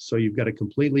different. So you've got a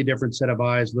completely different set of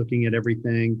eyes looking at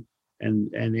everything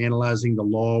and analyzing the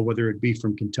law, whether it be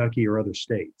from Kentucky or other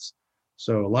states.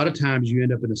 So a lot of times you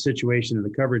end up in a situation in the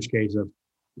coverage case of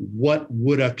what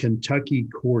would a Kentucky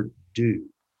court do?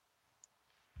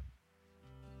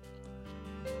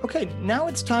 Okay, now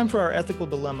it's time for our ethical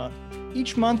dilemma.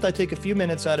 Each month, I take a few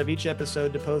minutes out of each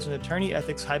episode to pose an attorney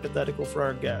ethics hypothetical for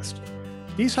our guest.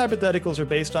 These hypotheticals are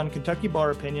based on Kentucky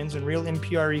bar opinions and real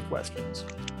MPRE questions.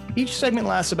 Each segment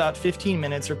lasts about 15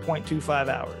 minutes or 0.25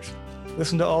 hours.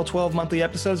 Listen to all 12 monthly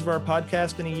episodes of our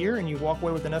podcast in a year, and you walk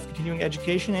away with enough continuing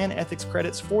education and ethics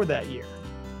credits for that year.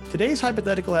 Today's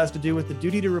hypothetical has to do with the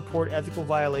duty to report ethical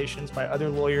violations by other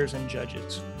lawyers and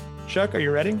judges. Chuck, are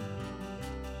you ready?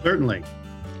 Certainly.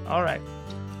 All right.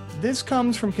 This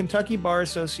comes from Kentucky Bar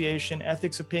Association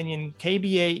Ethics Opinion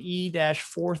KBA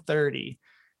E-430,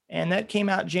 and that came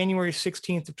out January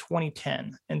 16th of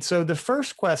 2010. And so the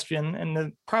first question, and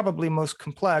the probably most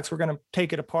complex, we're going to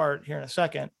take it apart here in a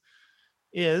second,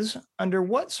 is under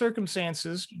what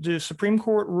circumstances do Supreme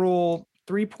Court Rule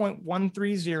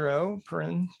 3.130 per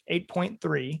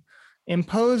 8.3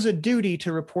 impose a duty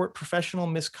to report professional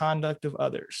misconduct of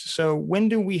others? So when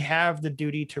do we have the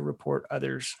duty to report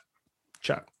others,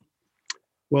 Chuck?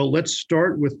 Well, let's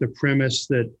start with the premise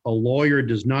that a lawyer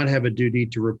does not have a duty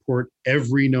to report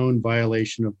every known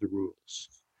violation of the rules.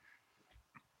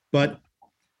 But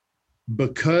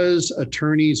because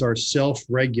attorneys are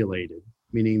self-regulated,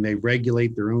 meaning they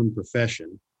regulate their own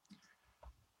profession,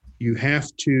 you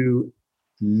have to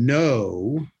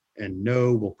know, and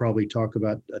know, we'll probably talk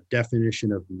about a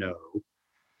definition of know,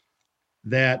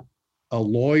 that a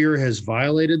lawyer has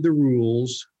violated the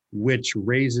rules, which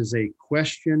raises a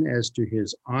question as to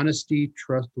his honesty,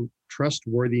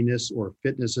 trustworthiness, or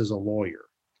fitness as a lawyer.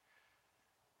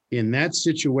 In that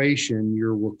situation,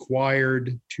 you're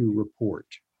required to report.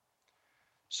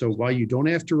 So while you don't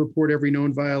have to report every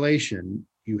known violation,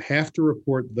 you have to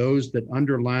report those that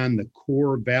underline the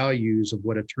core values of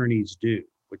what attorneys do,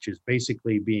 which is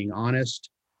basically being honest,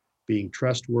 being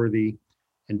trustworthy,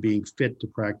 and being fit to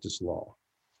practice law.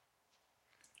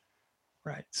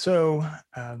 Right. So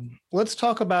let's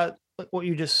talk about what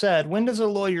you just said. When does a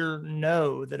lawyer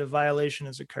know that a violation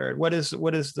has occurred? What is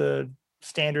the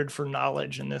standard for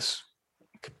knowledge in this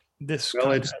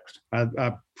context?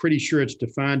 I'm pretty sure it's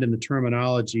defined in the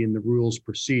terminology in the rules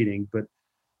proceeding, but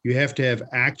you have to have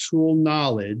actual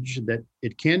knowledge that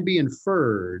it can be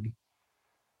inferred.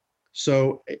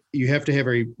 So you have to have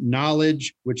a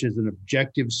knowledge, which is an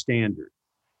objective standard.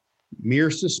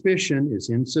 Mere suspicion is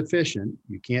insufficient.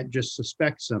 You can't just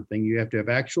suspect something. You have to have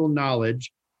actual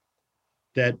knowledge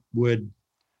that would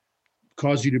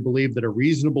cause you to believe that a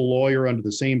reasonable lawyer under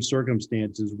the same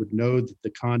circumstances would know that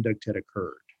the conduct had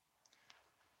occurred.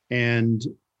 And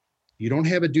you don't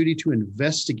have a duty to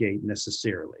investigate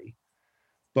necessarily,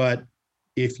 but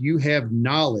if you have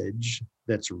knowledge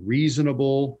that's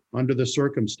reasonable under the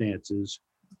circumstances,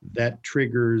 that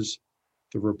triggers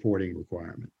the reporting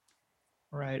requirement.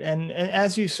 Right. And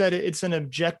as you said, it's an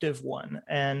objective one.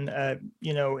 And,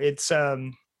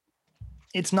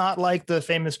 it's not like the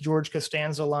famous George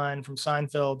Costanza line from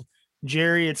Seinfeld,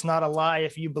 Jerry, it's not a lie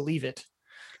if you believe it.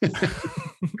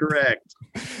 Correct.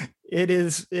 It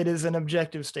is an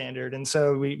objective standard. And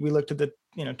so we looked at the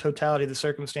totality of the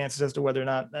circumstances as to whether or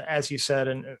not, as you said,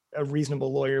 a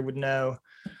reasonable lawyer would know.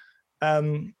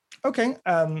 Okay.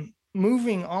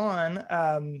 Moving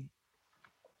on.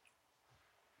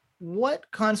 What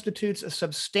constitutes a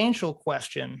substantial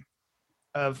question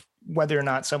of whether or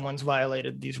not someone's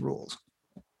violated these rules?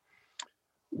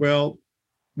 Well,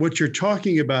 what you're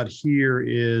talking about here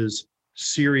is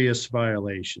serious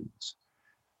violations.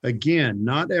 Again,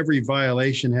 not every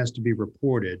violation has to be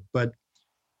reported, but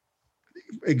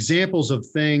examples of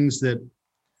things that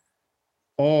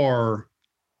are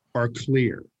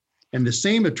clear. And the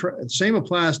same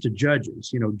applies to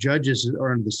judges. Judges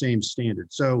are under the same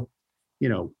standard. So,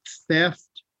 theft,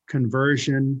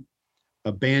 conversion,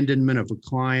 abandonment of a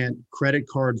client, credit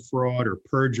card fraud or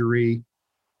perjury,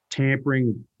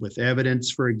 tampering with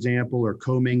evidence, for example, or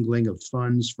commingling of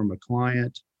funds from a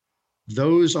client.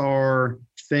 Those are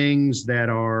things that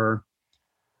are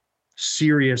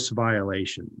serious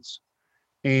violations.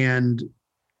 And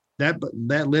that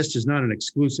list is not an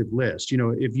exclusive list.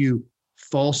 If you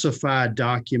falsify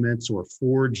documents or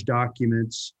forge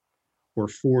documents or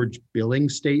forge billing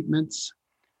statements,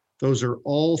 those are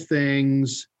all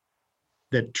things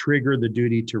that trigger the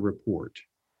duty to report.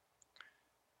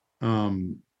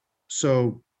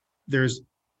 So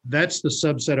that's the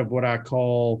subset of what I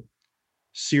call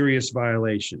serious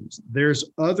violations. There's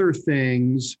other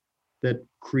things that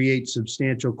create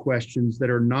substantial questions that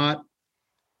are not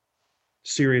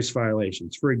serious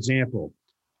violations. For example,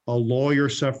 a lawyer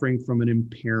suffering from an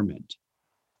impairment,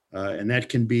 And that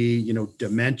can be,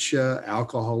 dementia,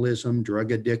 alcoholism,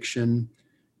 drug addiction,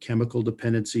 chemical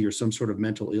dependency, or some sort of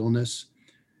mental illness.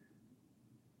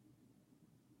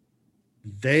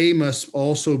 They must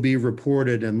also be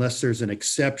reported unless there's an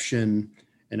exception,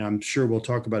 and I'm sure we'll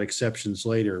talk about exceptions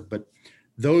later, but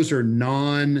those are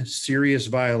non-serious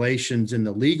violations in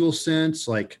the legal sense,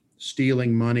 like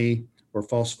stealing money or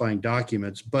falsifying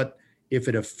documents. But if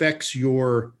it affects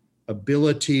your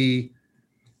ability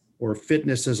or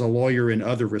fitness as a lawyer in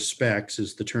other respects,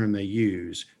 is the term they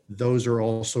use, those are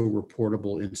also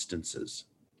reportable instances.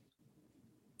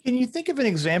 Can you think of an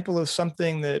example of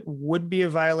something that would be a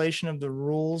violation of the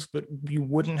rules, but you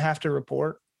wouldn't have to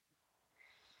report?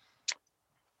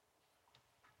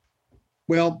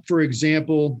 Well, for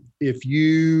example, if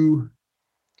you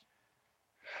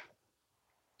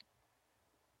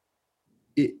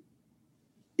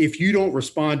don't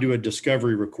respond to a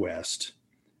discovery request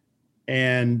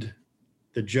and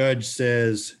the judge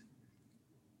says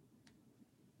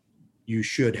you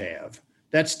should have,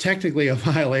 that's technically a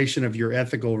violation of your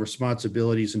ethical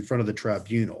responsibilities in front of the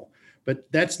tribunal. But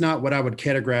that's not what I would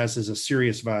categorize as a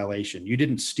serious violation. You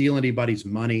didn't steal anybody's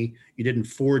money. You didn't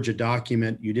forge a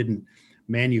document. You didn't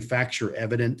manufacture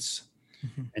evidence,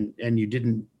 and you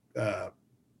didn't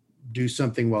do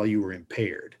something while you were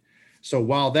impaired. So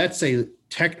while that's a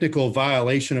technical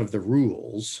violation of the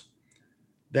rules,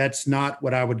 that's not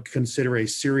what I would consider a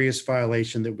serious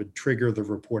violation that would trigger the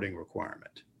reporting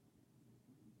requirement.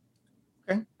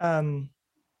 Okay.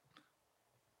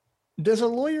 Does a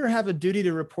lawyer have a duty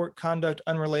to report conduct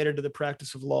unrelated to the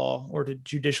practice of law or to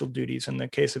judicial duties in the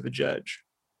case of a judge?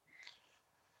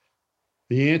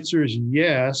 The answer is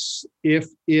yes, if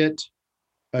it,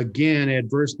 again,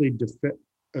 adversely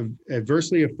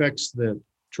affects the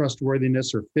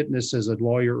trustworthiness or fitness as a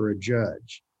lawyer or a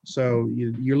judge. So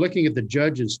you're looking at the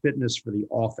judge's fitness for the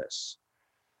office.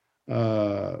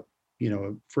 For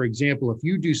example, if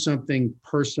you do something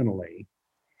personally,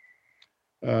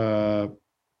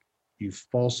 you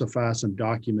falsify some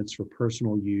documents for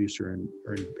personal use or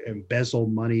embezzle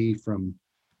money from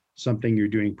something you're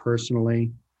doing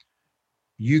personally,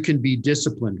 you can be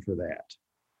disciplined for that,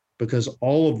 because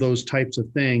all of those types of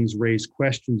things raise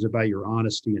questions about your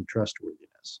honesty and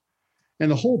trustworthiness.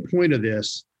 And the whole point of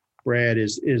this, Brad,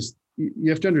 is you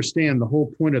have to understand the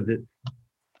whole point of it.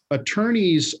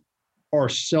 Attorneys are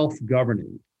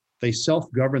self-governing. They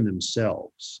self-govern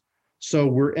themselves. So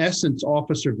we're essence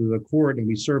officers of the court, and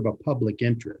we serve a public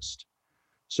interest.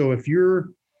 So if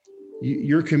you're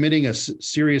committing a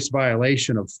serious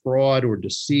violation of fraud or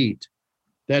deceit,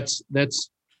 that's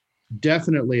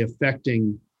definitely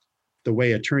affecting the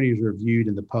way attorneys are viewed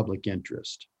in the public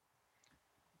interest.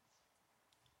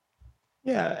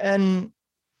 Yeah, and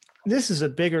this is a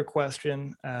bigger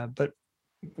question, but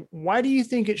why do you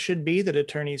think it should be that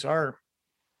attorneys are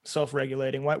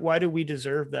self-regulating? Why do we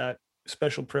deserve that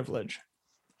special privilege?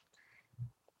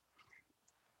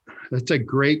 That's a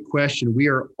great question. We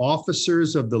are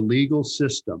officers of the legal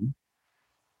system,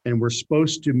 and we're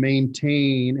supposed to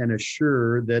maintain and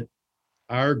assure that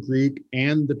our group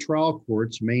and the trial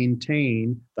courts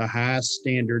maintain the highest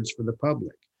standards for the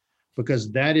public,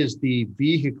 because that is the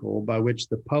vehicle by which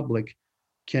the public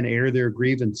can air their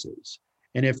grievances.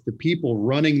 And if the people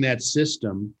running that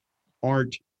system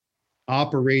aren't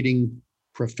operating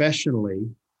professionally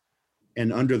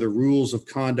and under the rules of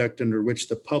conduct under which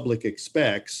the public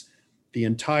expects, the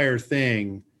entire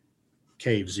thing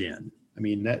caves in. I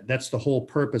mean, that's the whole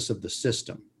purpose of the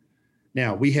system.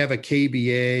 Now, we have a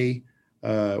KBA,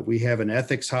 we have an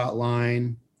ethics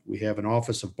hotline, we have an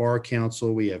office of bar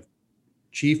counsel, we have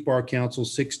chief bar counsel,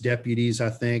 6 deputies, I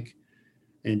think.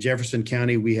 In Jefferson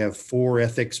County, we have 4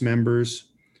 ethics members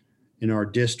in our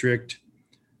district,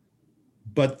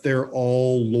 but they're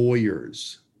all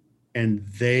lawyers, and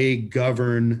they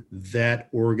govern that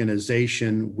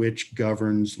organization which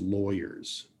governs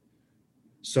lawyers.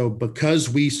 So because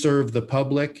we serve the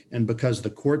public and because the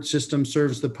court system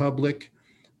serves the public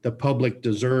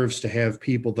deserves to have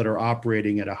people that are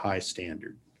operating at a high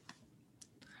standard.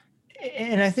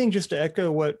 And I think, just to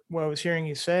echo what I was hearing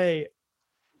you say,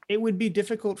 it would be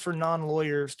difficult for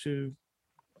non-lawyers to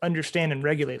understand and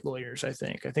regulate lawyers. I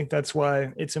think that's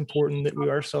why it's important that we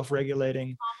are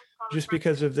self-regulating, just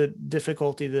because of the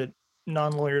difficulty that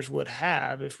non-lawyers would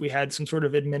have if we had some sort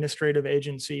of administrative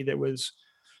agency that was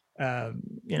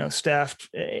staffed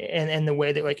and the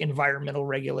way that like environmental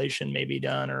regulation may be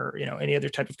done, or any other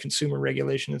type of consumer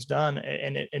regulation is done,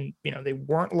 and they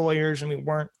weren't lawyers and we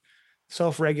weren't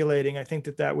self-regulating. I think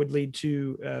that would lead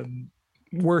to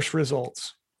worse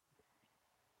results,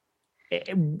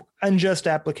 unjust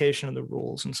application of the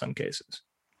rules in some cases.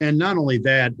 And not only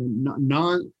that,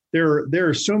 there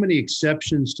are so many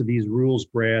exceptions to these rules,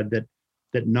 Brad,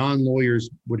 that non-lawyers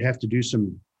would have to do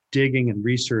some digging and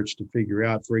research to figure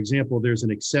out. For example, there's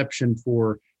an exception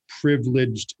for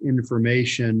privileged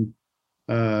information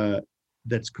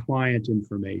that's client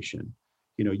information.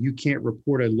 You can't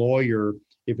report a lawyer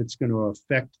if it's going to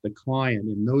affect the client.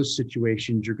 In those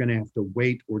situations, you're going to have to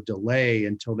wait or delay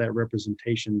until that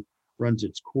representation runs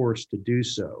its course to do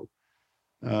so.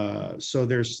 So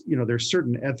there's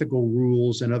certain ethical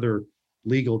rules and other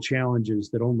legal challenges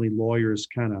that only lawyers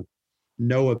kind of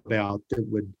know about that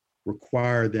would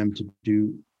require them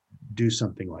to do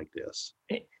something like this.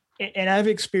 And I've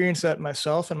experienced that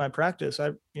myself in my practice.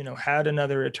 I, had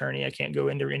another attorney, I can't go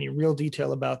into any real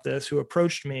detail about this, who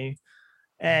approached me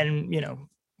and,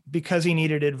 because he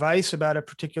needed advice about a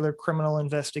particular criminal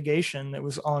investigation that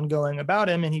was ongoing about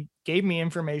him. And he gave me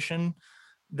information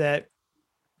that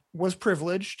was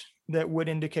privileged that would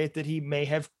indicate that he may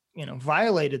have,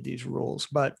 violated these rules.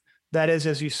 But that is,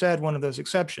 as you said, one of those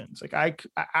exceptions. Like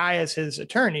I as his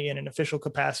attorney in an official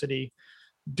capacity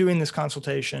doing this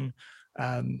consultation,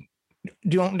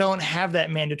 don't have that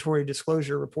mandatory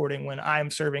disclosure reporting when I'm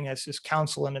serving as his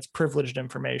counsel and it's privileged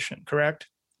information, correct?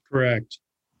 Correct.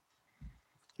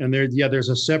 And there's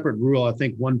a separate rule, I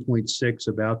think 1.6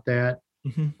 about that,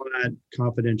 that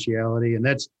confidentiality. And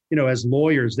that's, as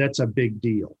lawyers, that's a big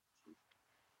deal.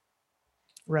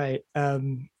 Right.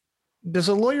 Does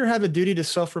a lawyer have a duty to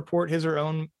self-report his or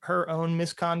her own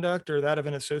misconduct or that of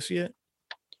an associate?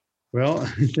 Well,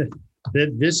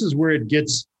 this is where it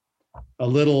gets a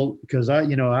little, because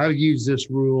I've used this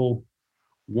rule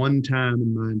one time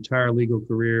in my entire legal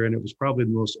career, and it was probably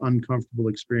the most uncomfortable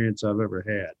experience I've ever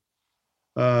had.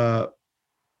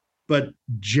 But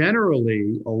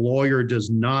generally, a lawyer does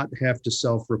not have to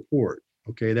self-report.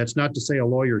 Okay, that's not to say a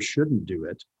lawyer shouldn't do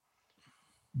it,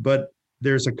 but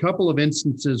there's a couple of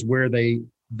instances where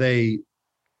they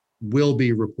will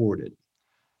be reported.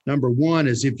 Number one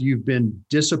is if you've been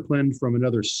disciplined from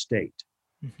another state,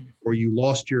 or you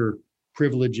lost your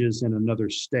privileges in another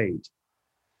state.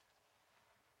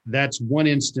 That's one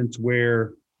instance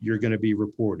where you're going to be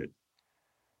reported.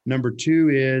 Number two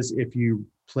is if you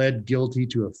pled guilty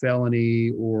to a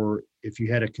felony or if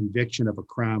you had a conviction of a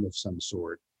crime of some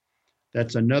sort.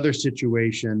 That's another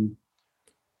situation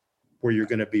where you're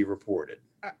going to be reported.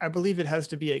 I believe it has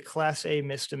to be a Class A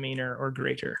misdemeanor or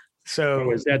greater.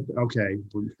 So is that okay?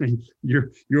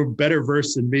 You're better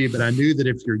versed than me, but I knew that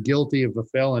if you're guilty of a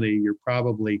felony, you're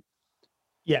probably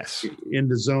yes in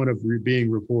the zone of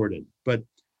being reported. But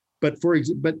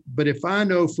if I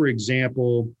know, for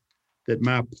example, that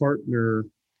my partner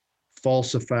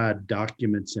falsified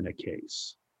documents in a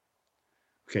case,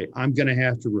 okay, I'm going to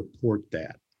have to report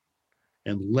that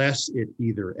unless it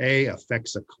either A,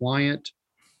 affects a client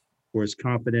or is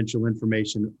confidential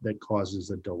information that causes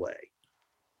a delay.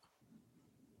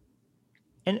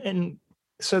 And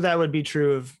so that would be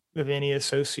true of any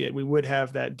associate. We would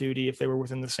have that duty if they were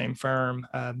within the same firm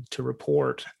to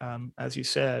report, as you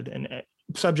said, and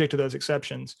subject to those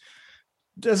exceptions.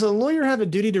 Does a lawyer have a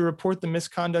duty to report the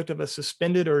misconduct of a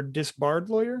suspended or disbarred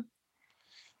lawyer?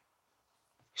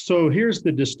 So here's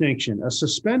the distinction. A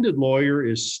suspended lawyer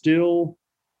is still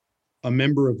a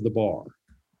member of the bar.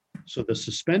 So the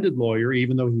suspended lawyer,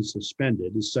 even though he's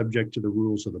suspended, is subject to the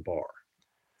rules of the bar.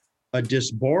 A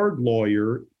disbarred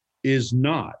lawyer is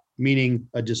not, meaning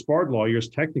a disbarred lawyer is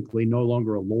technically no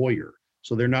longer a lawyer.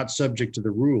 So they're not subject to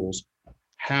the rules.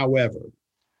 However,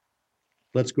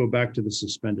 let's go back to the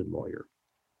suspended lawyer.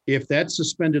 If that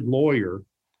suspended lawyer,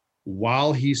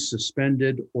 while he's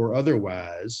suspended or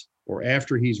otherwise, or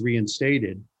after he's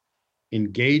reinstated,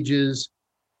 engages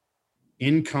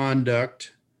in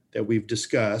conduct that we've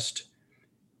discussed,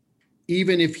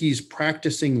 even if he's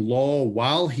practicing law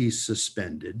while he's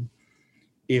suspended,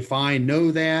 if I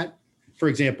know that, for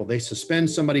example, they suspend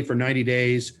somebody for 90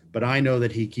 days, but I know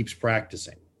that he keeps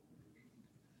practicing.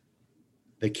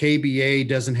 The KBA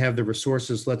doesn't have the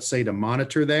resources, let's say, to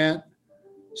monitor that.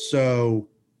 So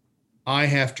I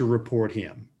have to report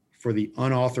him for the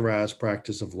unauthorized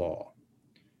practice of law.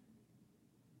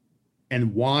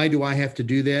 And why do I have to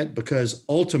do that? Because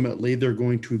ultimately they're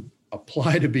going to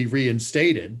apply to be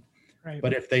reinstated. Right.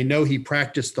 But if they know he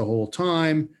practiced the whole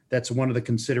time, that's one of the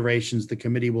considerations the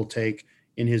committee will take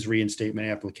in his reinstatement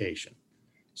application.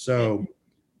 So.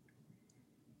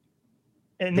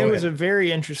 And there was a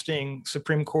very interesting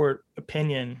Supreme Court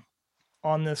opinion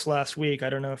on this last week. I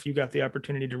don't know if you got the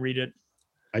opportunity to read it.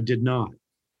 I did not.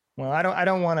 Well, I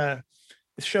don't want to,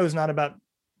 the show's not about,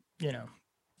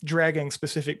 dragging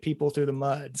specific people through the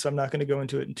mud. So I'm not going to go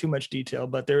into it in too much detail,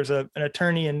 but there's an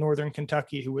attorney in Northern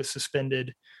Kentucky who was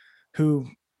suspended, who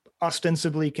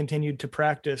ostensibly continued to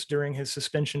practice during his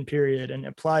suspension period and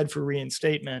applied for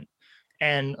reinstatement.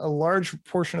 And a large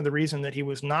portion of the reason that he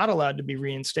was not allowed to be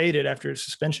reinstated after his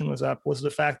suspension was up was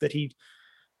the fact that he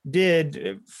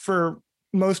did, for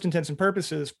most intents and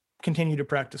purposes, continue to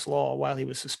practice law while he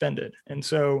was suspended. And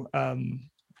so, I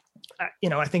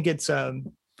think it's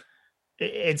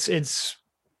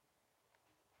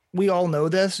we all know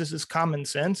this. This is common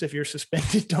sense. If you're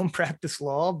suspended, don't practice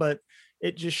law. But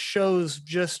it just shows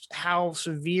just how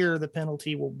severe the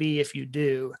penalty will be if you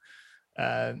do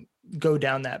go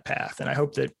down that path. And I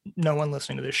hope that no one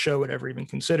listening to this show would ever even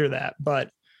consider that. But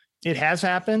it has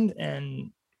happened,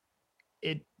 and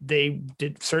they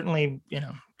did certainly,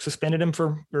 suspended him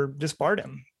or disbarred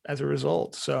him as a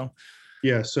result. So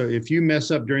yeah, so if you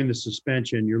mess up during the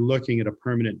suspension, you're looking at a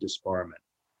permanent disbarment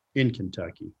in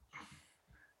Kentucky.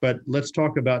 But let's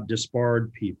talk about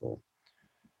disbarred people.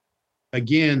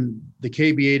 Again, the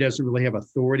KBA doesn't really have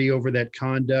authority over that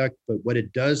conduct, but what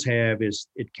it does have is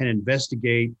it can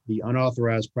investigate the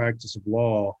unauthorized practice of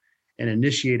law and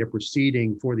initiate a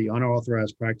proceeding for the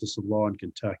unauthorized practice of law in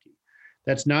Kentucky.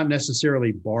 That's not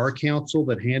necessarily bar counsel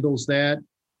that handles that,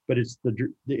 but it's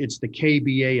the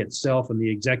KBA itself and the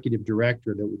executive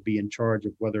director that would be in charge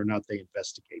of whether or not they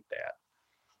investigate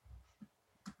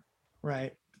that.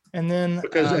 Right. And then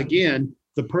because again,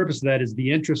 the purpose of that is the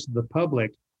interests of the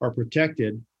public are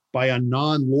protected by a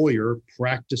non-lawyer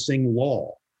practicing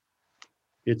law.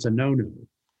 It's a no-no.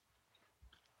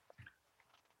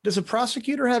 Does a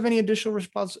prosecutor have any additional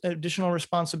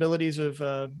responsibilities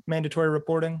of mandatory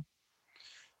reporting?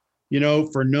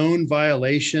 For known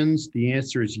violations, the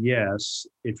answer is yes.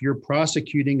 If you're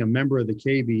prosecuting a member of the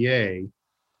KBA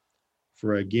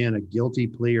for, again, a guilty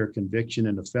plea or conviction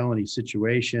in a felony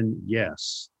situation,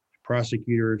 yes,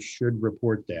 prosecutor should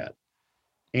report that.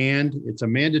 And it's a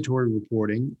mandatory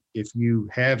reporting. If you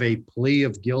have a plea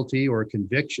of guilty or a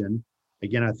conviction,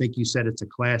 again, I think you said it's a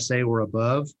Class A or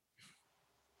above.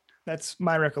 That's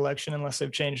my recollection, unless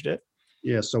they've changed it.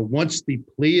 Yeah, so once the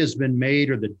plea has been made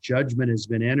or the judgment has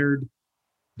been entered,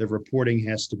 the reporting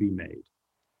has to be made.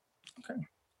 Okay.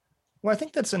 Well, I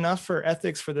think that's enough for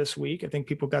ethics for this week. I think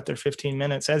people got their 15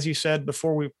 minutes. As you said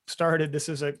before we started, this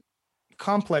is a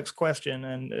complex question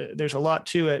and there's a lot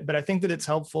to it, but I think that it's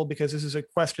helpful because this is a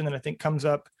question that I think comes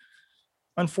up,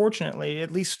 unfortunately,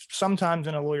 at least sometimes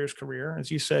in a lawyer's career.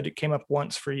 As you said, it came up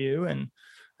once for you. And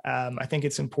I think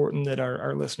it's important that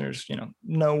our listeners,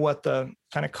 know what the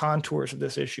kind of contours of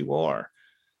this issue are.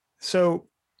 So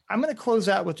I'm going to close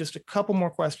out with just a couple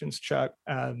more questions, Chuck.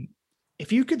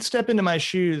 If you could step into my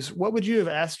shoes, what would you have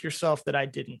asked yourself that I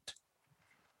didn't?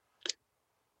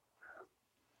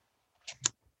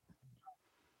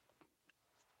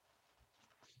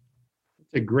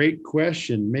 It's a great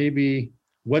question. Maybe,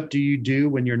 what do you do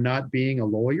when you're not being a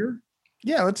lawyer?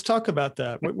 Yeah, let's talk about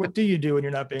that. What do you do when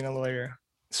you're not being a lawyer?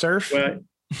 Surf? Well,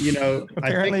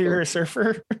 apparently you're a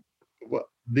surfer. Well,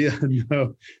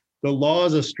 the law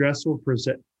is a stressful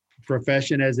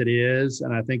profession as it is,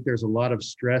 and I think there's a lot of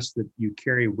stress that you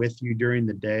carry with you during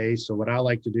the day. So what I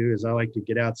like to do is I like to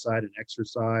get outside and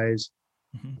exercise.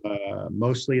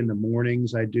 Mostly in the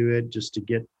mornings I do it just to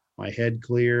get my head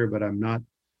clear, but I'm not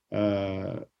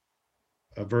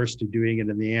averse to doing it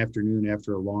in the afternoon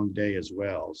after a long day as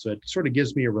well. So it sort of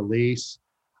gives me a release.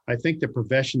 I think the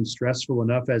profession's stressful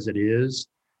enough as it is.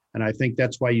 And I think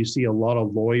that's why you see a lot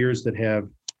of lawyers that have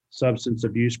substance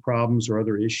abuse problems or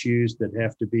other issues that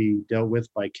have to be dealt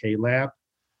with by KLAP.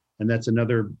 And that's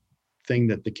another thing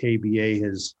that the KBA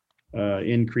has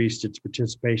increased its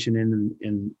participation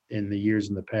in the years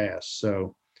in the past.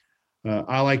 So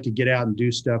I like to get out and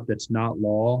do stuff that's not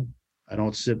law. I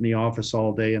don't sit in the office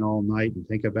all day and all night and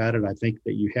think about it. I think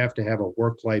that you have to have a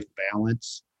work-life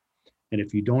balance. And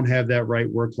if you don't have that right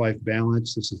work-life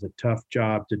balance, this is a tough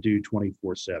job to do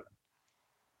 24/7.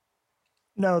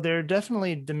 No, there are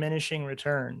definitely diminishing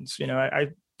returns. I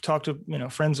talk to,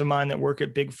 friends of mine that work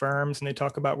at big firms, and they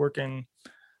talk about working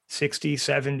 60,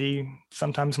 70,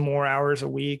 sometimes more hours a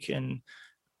week. And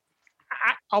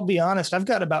I'll be honest, I've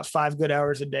got about 5 good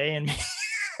hours a day. And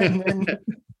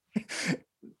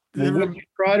then what you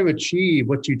try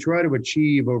to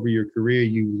achieve over your career,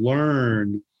 you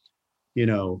learn,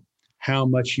 how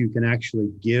much you can actually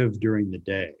give during the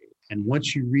day. And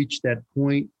once you reach that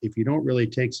point, if you don't really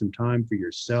take some time for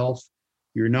yourself,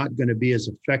 you're not going to be as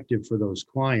effective for those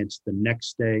clients the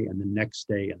next day and the next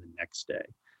day and the next day.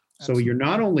 Absolutely. So you're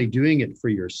not only doing it for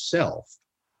yourself,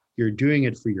 you're doing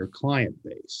it for your client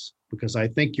base, because I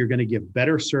think you're going to give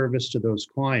better service to those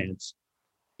clients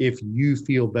if you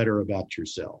feel better about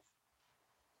yourself.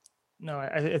 No,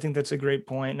 I think that's a great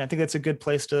point. And I think that's a good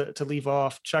place to leave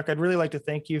off. Chuck, I'd really like to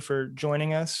thank you for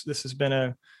joining us. This has been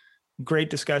a great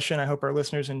discussion. I hope our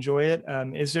listeners enjoy it.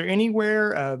 Is there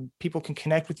anywhere people can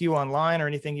connect with you online or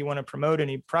anything you want to promote?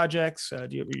 Any projects? Do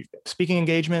you speaking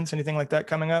engagements, anything like that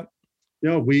coming up?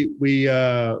 No, we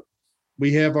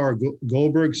have our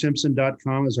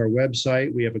goldbergsimpson.com as our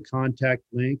website. We have a contact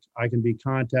link. I can be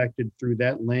contacted through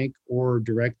that link or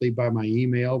directly by my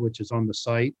email, which is on the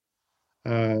site.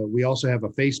 We also have a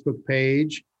Facebook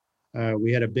page.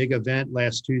 We had a big event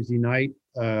last Tuesday night.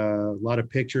 A lot of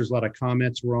pictures, a lot of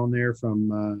comments were on there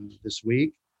from this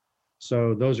week.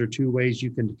 So those are two ways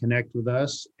you can connect with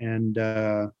us. And,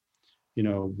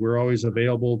 we're always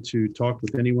available to talk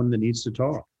with anyone that needs to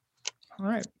talk. All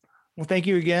right. Well, thank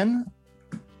you again.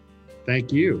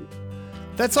 Thank you.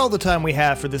 That's all the time we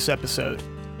have for this episode.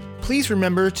 Please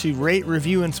remember to rate,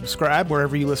 review, and subscribe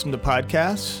wherever you listen to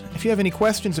podcasts. If you have any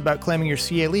questions about claiming your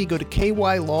CLE, go to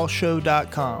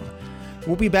kylawshow.com.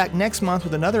 We'll be back next month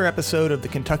with another episode of The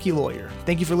Kentucky Lawyer.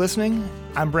 Thank you for listening.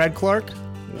 I'm Brad Clark.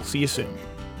 We'll see you soon.